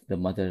both the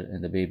mother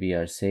and the baby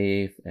are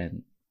safe,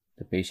 and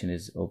the patient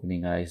is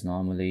opening eyes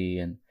normally,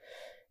 and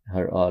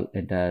her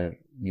entire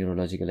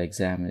neurological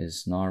exam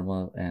is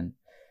normal. And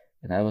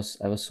I was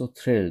so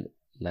thrilled,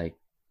 like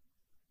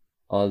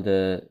all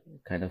the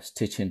kind of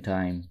stitch in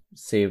time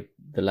saved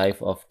the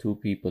life of two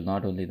people,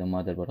 not only the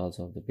mother but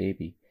also of the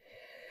baby.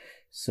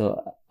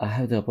 So I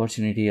have the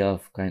opportunity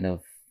of kind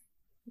of,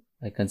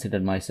 I consider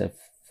myself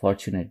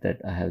fortunate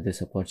that I have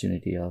this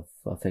opportunity of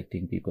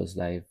affecting people's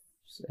lives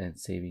and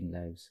saving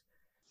lives.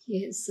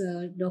 Yes,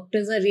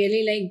 doctors are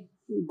really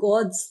like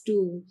gods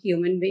to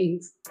human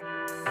beings.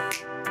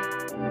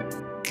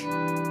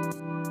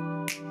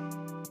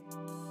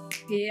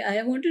 Okay,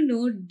 I want to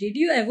know, did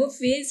you ever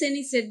face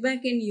any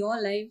setback in your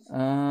life?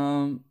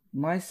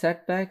 My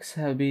setbacks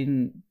have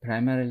been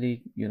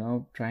primarily,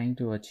 trying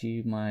to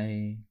achieve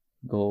my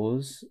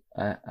goals.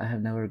 I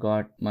have never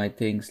got my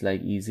things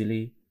like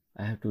easily.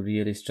 I have to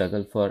really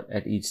struggle for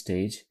at each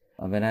stage.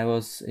 When I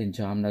was in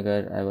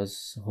Jamnagar, I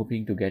was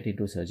hoping to get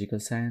into surgical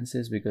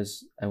sciences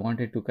because I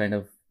wanted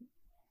to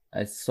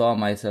I saw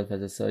myself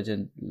as a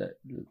surgeon,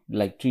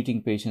 like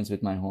treating patients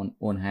with my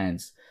own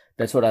hands.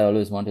 That's what I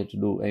always wanted to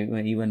do.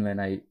 Even when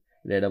I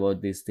read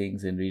about these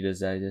things in Reader's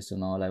Digest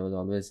and all, I was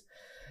always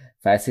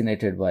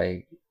fascinated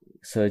by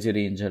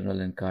surgery in general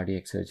and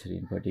cardiac surgery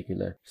in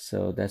particular.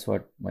 So that's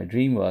what my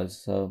dream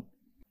was. So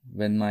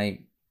when my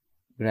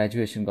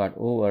graduation got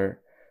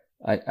over,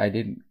 I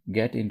didn't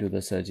get into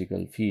the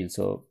surgical field.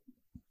 So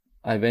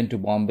I went to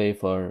Bombay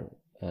for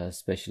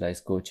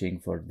specialized coaching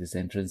for this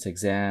entrance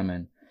exam,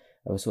 and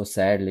I was so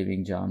sad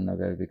leaving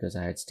Jamnagar because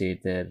I had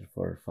stayed there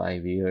for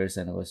 5 years,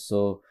 and I was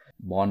so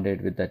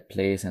bonded with that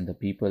place and the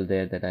people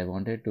there that I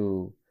wanted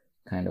to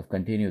kind of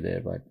continue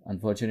there. But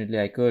unfortunately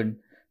I couldn't.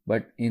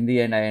 But in the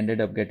end, I ended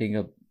up getting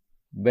a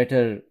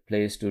better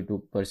place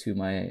to pursue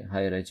my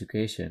higher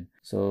education.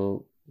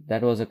 So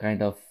that was a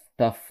kind of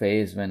tough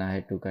phase when I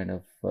had to kind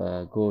of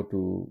go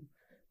to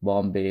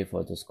Bombay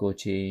for those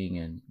coaching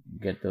and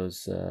get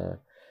those,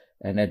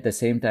 and at the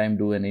same time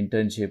do an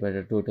internship at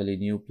a totally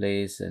new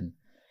place. And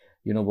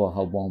you know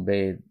how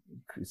Bombay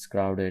is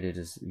crowded. It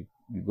is,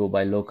 you go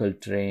by local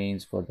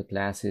trains for the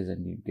classes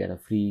and you get a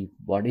free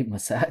body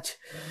massage.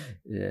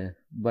 Yeah.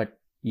 But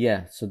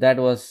yeah, so that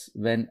was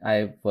when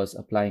I was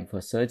applying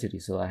for surgery.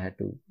 So I had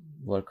to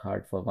work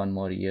hard for one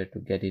more year to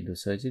get into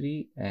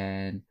surgery.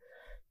 And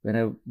when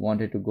I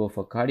wanted to go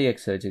for cardiac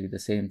surgery, the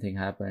same thing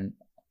happened.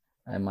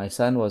 And my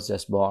son was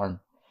just born,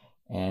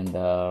 and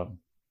I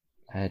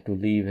had to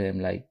leave him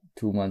like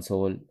 2 months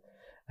old.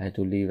 I had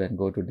to leave and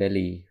go to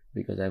Delhi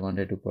because I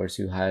wanted to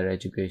pursue higher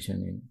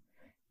education in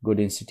good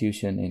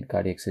institution in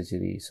cardiac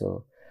surgery.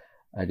 So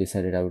I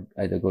decided I would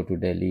either go to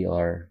Delhi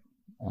or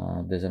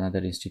there's another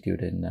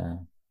institute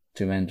in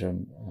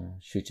Trivandrum,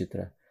 Sri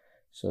Chitra.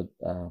 So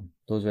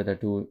those were the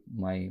two.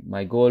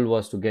 My goal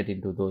was to get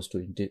into those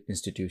two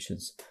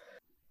institutions.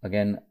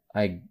 Again,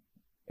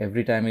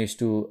 every time I used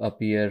to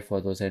appear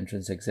for those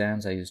entrance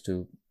exams, I used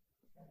to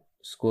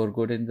score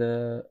good in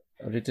the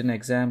written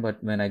exam,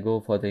 but when I go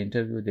for the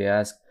interview, they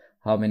ask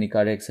how many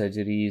cardiac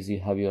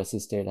surgeries have you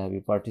assisted, have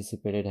you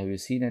participated, have you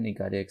seen any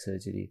cardiac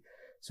surgery.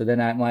 So then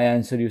my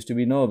answer used to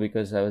be no,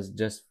 because I was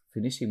just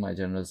finishing my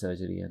general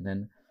surgery. And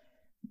then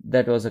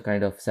that was a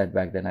kind of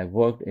setback. Then I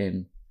worked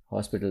in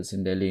hospitals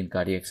in Delhi in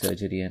cardiac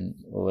surgery, and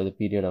over the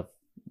period of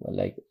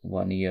like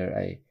 1 year,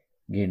 I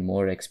gained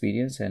more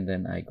experience, and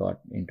then I got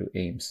into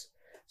AIIMS.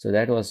 So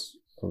that was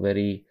a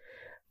very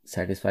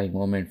satisfying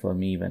moment for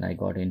me when I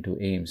got into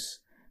AIIMS,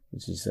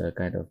 which is a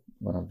kind of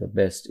one of the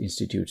best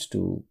institutes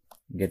to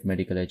get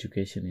medical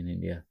education in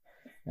India.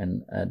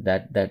 And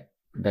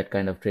that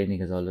kind of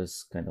training has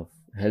always kind of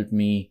helped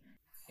me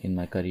in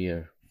my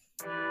career.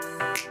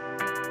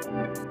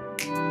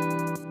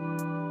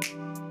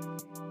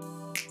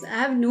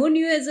 I have known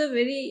you as a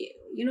very,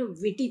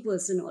 witty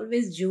person,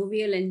 always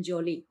jovial and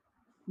jolly.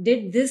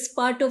 Did this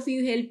part of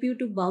you help you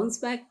to bounce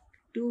back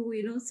to,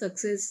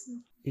 success?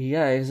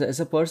 Yeah, as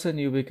a person,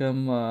 you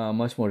become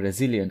much more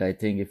resilient, I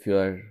think, if you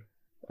are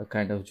a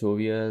kind of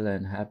jovial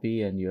and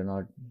happy, and you're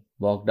not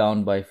bogged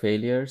down by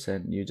failures,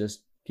 and you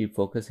just keep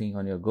focusing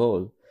on your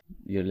goal.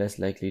 You're less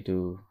likely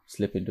to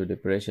slip into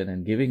depression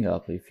and giving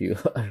up if you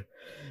are.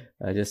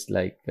 I just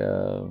like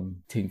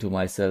think to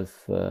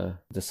myself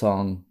the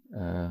song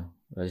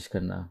Rajesh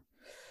Khanna,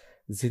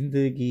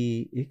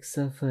 जिंदगी एक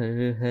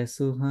सफर है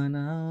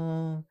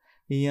सुहाना,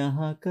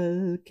 यहाँ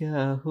कल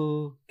क्या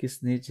हो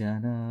किसने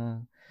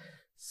जाना.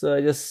 So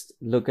I just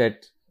look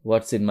at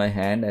what's in my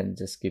hand and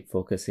just keep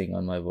focusing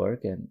on my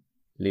work and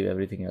leave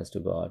everything else to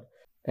God.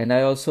 And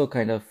I also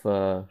kind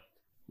of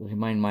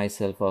remind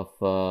myself of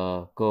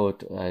a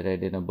quote I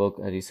read in a book.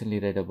 I recently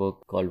read a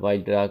book called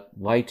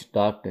White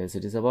Darkness.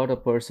 It is about a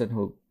person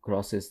who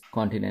crosses the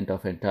continent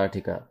of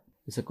Antarctica.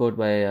 It's a quote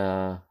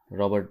by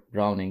Robert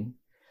Browning.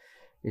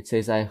 It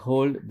says, I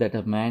hold that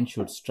a man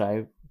should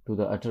strive to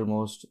the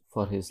uttermost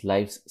for his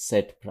life's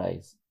set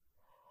prize.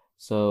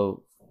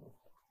 So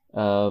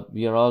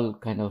we are all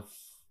kind of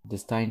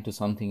destined to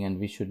something, and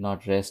we should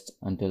not rest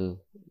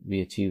until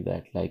we achieve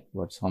that, like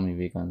what Swami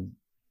Vivekananda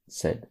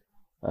said,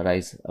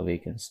 arise,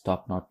 awaken,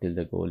 stop not till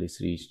the goal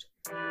is reached.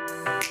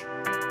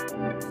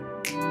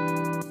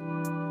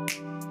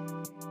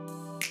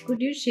 Could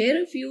you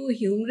share a few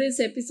humorous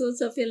episodes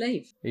of your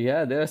life?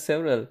 Yeah, there are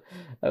several.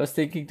 I was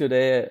thinking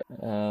today,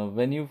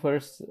 when you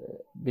first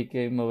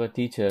became our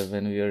teacher,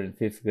 when we were in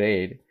 5th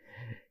grade,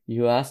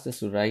 you asked us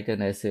to write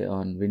an essay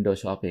on window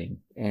shopping.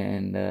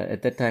 And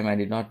at that time, I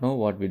did not know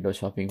what window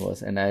shopping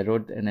was. And I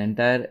wrote an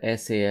entire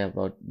essay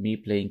about me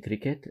playing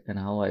cricket and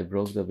how I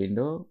broke the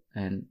window.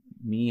 And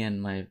me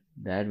and my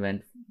dad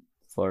went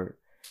for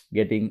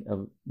getting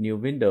a new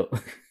window.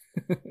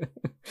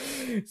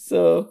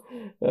 So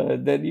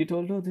then you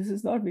told, no, this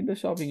is not window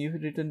shopping.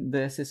 You've written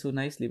the essay so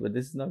nicely, but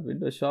this is not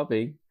window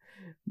shopping.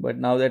 But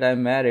now that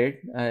I'm married,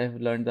 I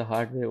have learned the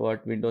hard way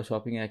what window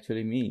shopping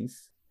actually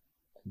means.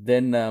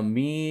 Then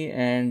me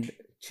and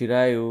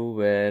Chirayu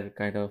were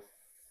kind of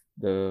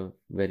the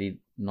very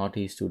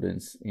naughty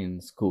students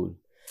in school.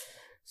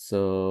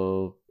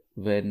 So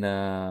when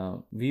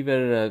we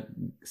were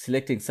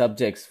selecting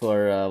subjects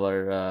for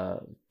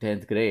our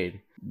 10th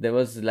grade, there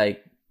was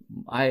like,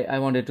 I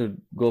wanted to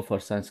go for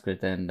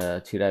Sanskrit, and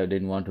Chirayu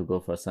didn't want to go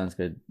for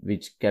Sanskrit,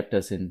 which kept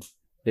us in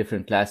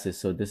different classes.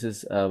 So this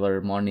is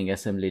our morning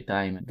assembly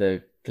time.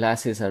 The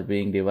classes are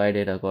being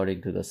divided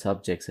according to the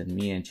subjects, and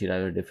me and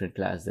Chirayu are different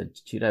class. Then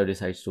Chirayu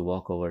decides to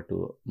walk over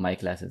to my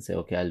class and say,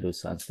 okay, I'll do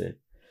Sanskrit.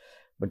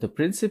 But the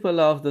principal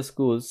of the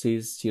school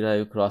sees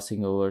Chirayu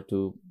crossing over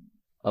to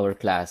our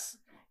class,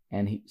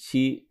 and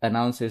she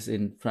announces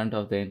in front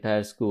of the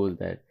entire school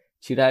that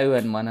Chirayu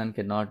and Manan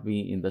cannot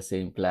be in the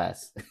same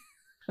class.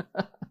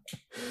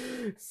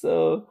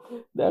 So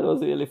that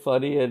was really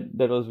funny, and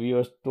we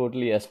were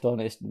totally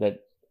astonished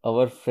that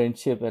our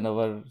friendship and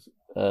our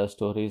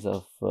stories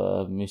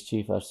of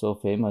mischief are so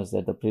famous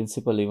that the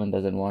principal even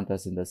doesn't want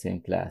us in the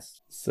same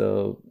class.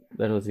 So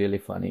that was really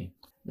funny.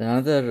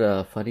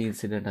 Another funny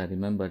incident I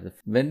remember,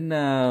 when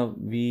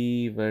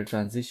we were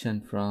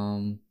transitioned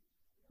from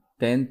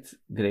 10th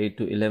grade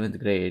to 11th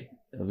grade,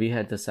 we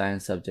had the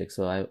science subject.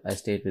 So I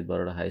stayed with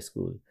Baroda High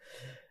School.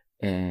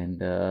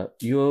 And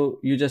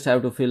you just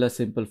have to fill a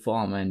simple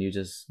form and you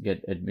just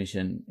get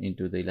admission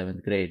into the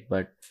 11th grade.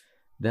 But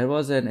there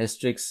was an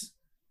asterisk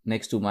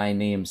next to my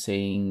name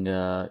saying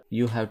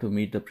you have to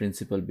meet the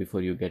principal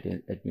before you get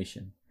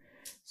admission.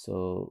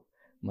 So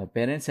my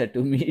parents had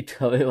to meet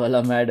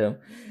Havewala madam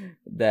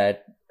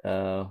that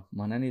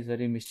Manan is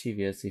very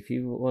mischievous. If he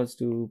wants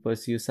to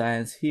pursue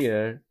science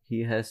here,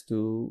 he has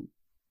to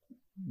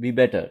be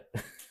better.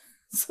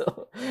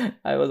 So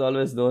I was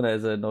always known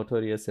as a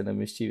notorious and a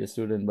mischievous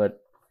student,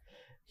 but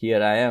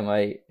here I am.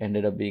 I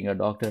ended up being a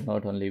doctor,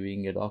 not only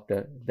being a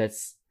doctor.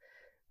 That's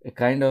a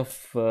kind of,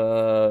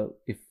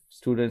 if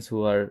students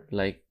who are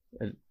like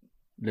a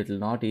little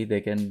naughty,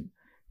 they can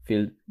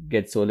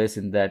get solace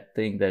in that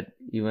thing, that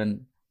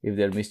even if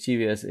they're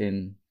mischievous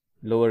in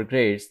lower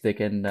grades, they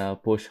can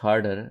push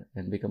harder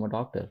and become a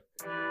doctor.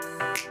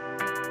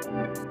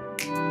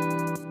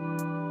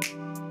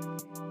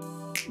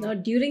 Now,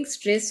 during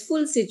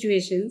stressful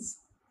situations,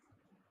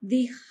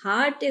 the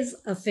heart is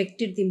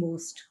affected the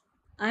most.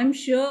 I'm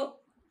sure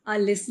our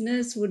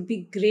listeners would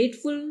be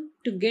grateful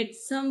to get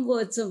some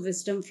words of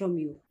wisdom from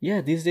you.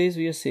 Yeah, these days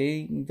we are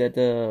saying that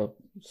the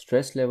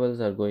stress levels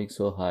are going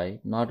so high.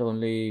 Not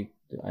only,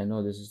 I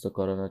know this is the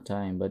corona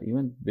time, but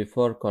even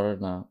before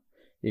corona,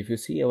 if you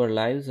see, our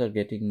lives are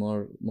getting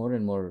more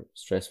and more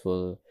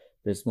stressful.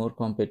 There's more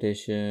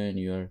competition,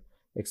 you're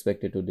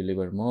expected to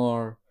deliver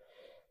more.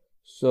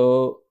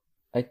 So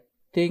I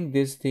think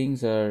these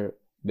things are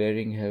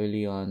bearing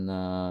heavily on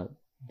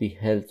the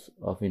health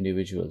of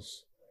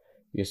individuals.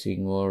 We are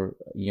seeing more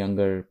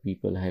younger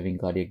people having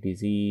cardiac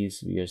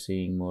disease. We are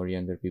seeing more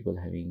younger people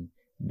having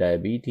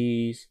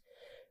diabetes,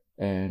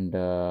 and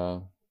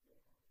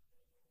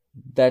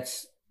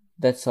that's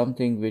that's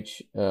something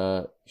which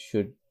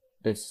should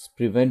that's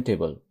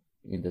preventable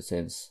in the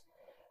sense.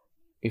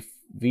 If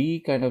we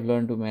kind of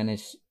learn to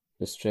manage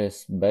the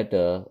stress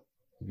better,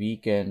 we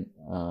can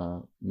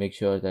make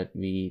sure that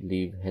we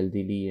live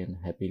healthily and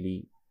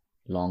happily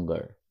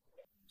longer.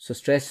 So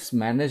stress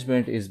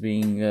management is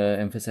being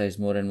emphasized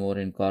more and more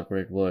in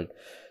corporate world.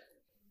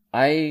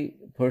 I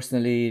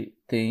personally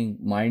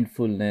think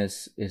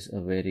mindfulness is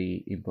a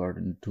very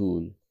important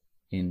tool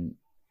in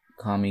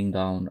calming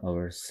down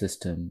our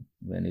system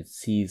when it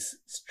sees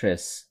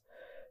stress.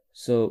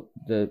 So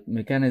the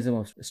mechanism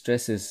of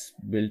stress is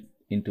built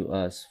into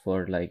us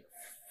for like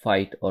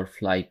fight or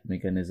flight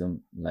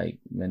mechanism. Like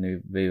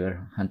when we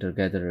were hunter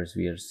gatherers,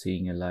 we are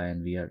seeing a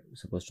lion, we are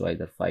supposed to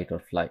either fight or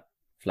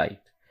flight.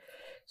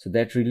 So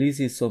that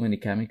releases so many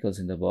chemicals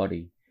in the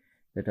body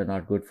that are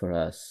not good for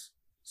us.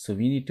 So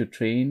we need to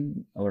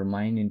train our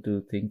mind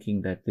into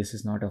thinking that this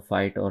is not a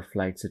fight or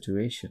flight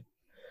situation.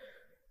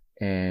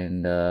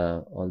 And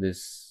all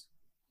these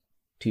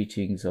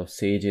teachings of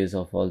sages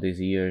of all these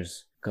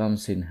years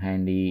comes in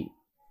handy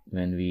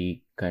when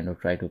we kind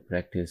of try to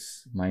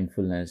practice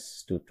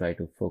mindfulness to try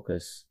to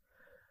focus,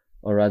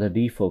 or rather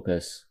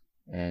defocus,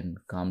 and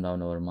calm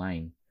down our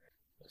mind.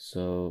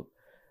 So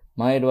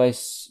my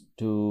advice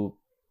to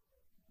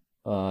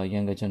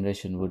younger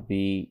generation would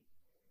be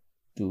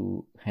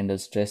to handle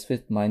stress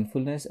with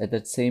mindfulness, at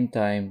the same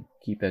time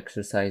keep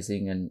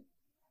exercising and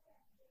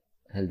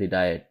healthy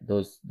diet.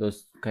 Those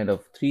kind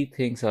of three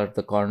things are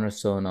the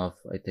cornerstone of,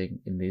 I think,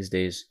 in these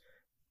days,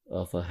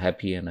 of a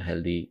happy and a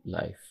healthy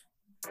life.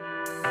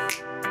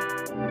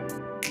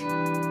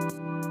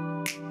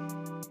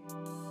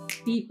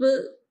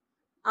 People,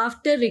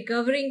 after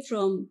recovering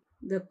from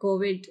the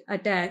COVID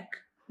attack,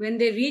 when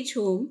they reach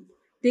home,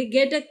 they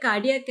get a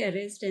cardiac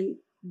arrest and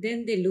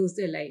then they lose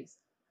their lives.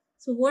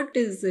 So, what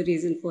is the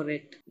reason for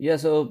it? Yeah,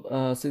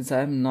 so since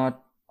I'm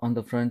not on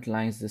the front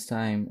lines this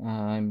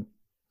time,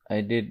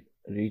 I did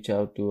reach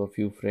out to a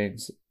few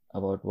friends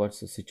about what's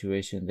the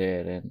situation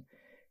there, and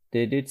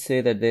they did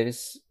say that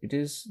it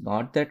is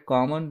not that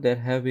common. There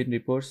have been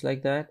reports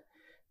like that.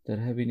 There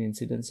have been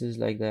incidences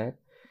like that.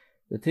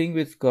 The thing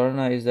with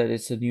corona is that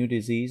it's a new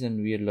disease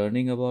and we are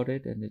learning about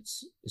it, and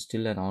it's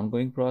still an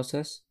ongoing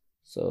process.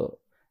 So,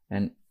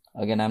 and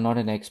again, I'm not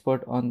an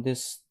expert on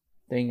this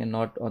thing and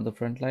not on the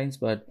front lines,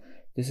 but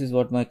this is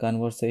what my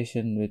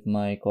conversation with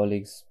my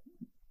colleagues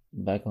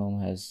back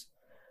home has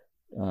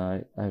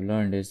I've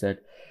learned is that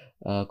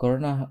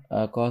corona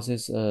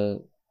causes a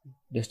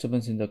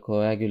disturbance in the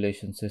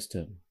coagulation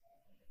system.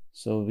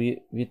 So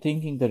we're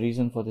thinking the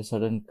reason for the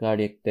sudden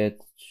cardiac death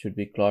should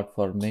be clot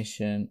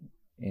formation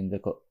in the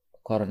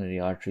coronary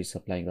artery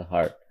supplying the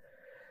heart.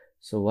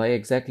 So why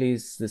exactly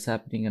is this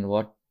happening and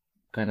what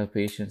kind of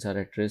patients are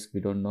at risk, we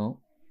don't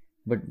know.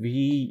 But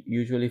we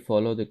usually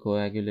follow the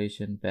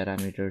coagulation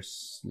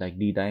parameters like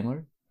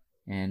D-dimer,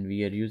 and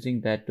we are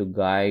using that to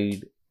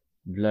guide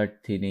blood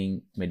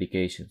thinning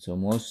medication. So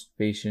most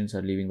patients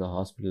are leaving the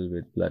hospital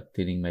with blood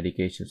thinning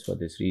medications for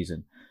this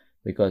reason,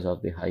 because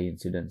of the high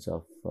incidence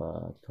of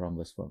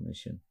thrombus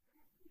formation.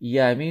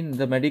 Yeah, I mean,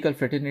 the medical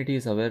fraternity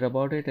is aware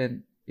about it,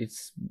 and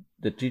it's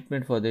the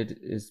treatment for that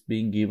is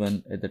being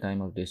given at the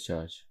time of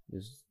discharge,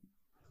 is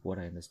what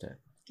I understand.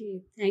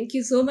 Okay, thank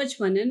you so much,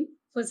 Manan,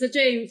 for such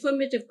an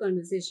informative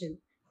conversation.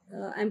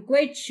 I'm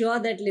quite sure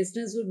that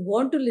listeners would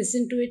want to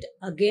listen to it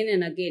again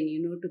and again,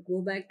 to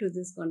go back to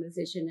this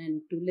conversation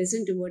and to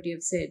listen to what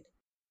you've said.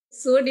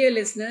 So, dear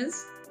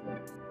listeners,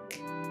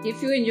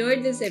 if you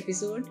enjoyed this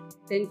episode,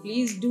 then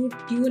please do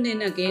tune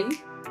in again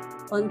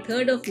on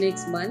 3rd of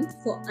next month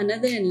for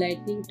another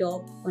enlightening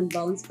talk on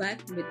Bounce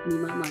Back with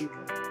Nima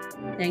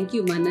Mankar. Thank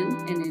you,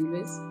 Manan and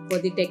Envis, for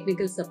the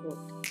technical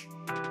support.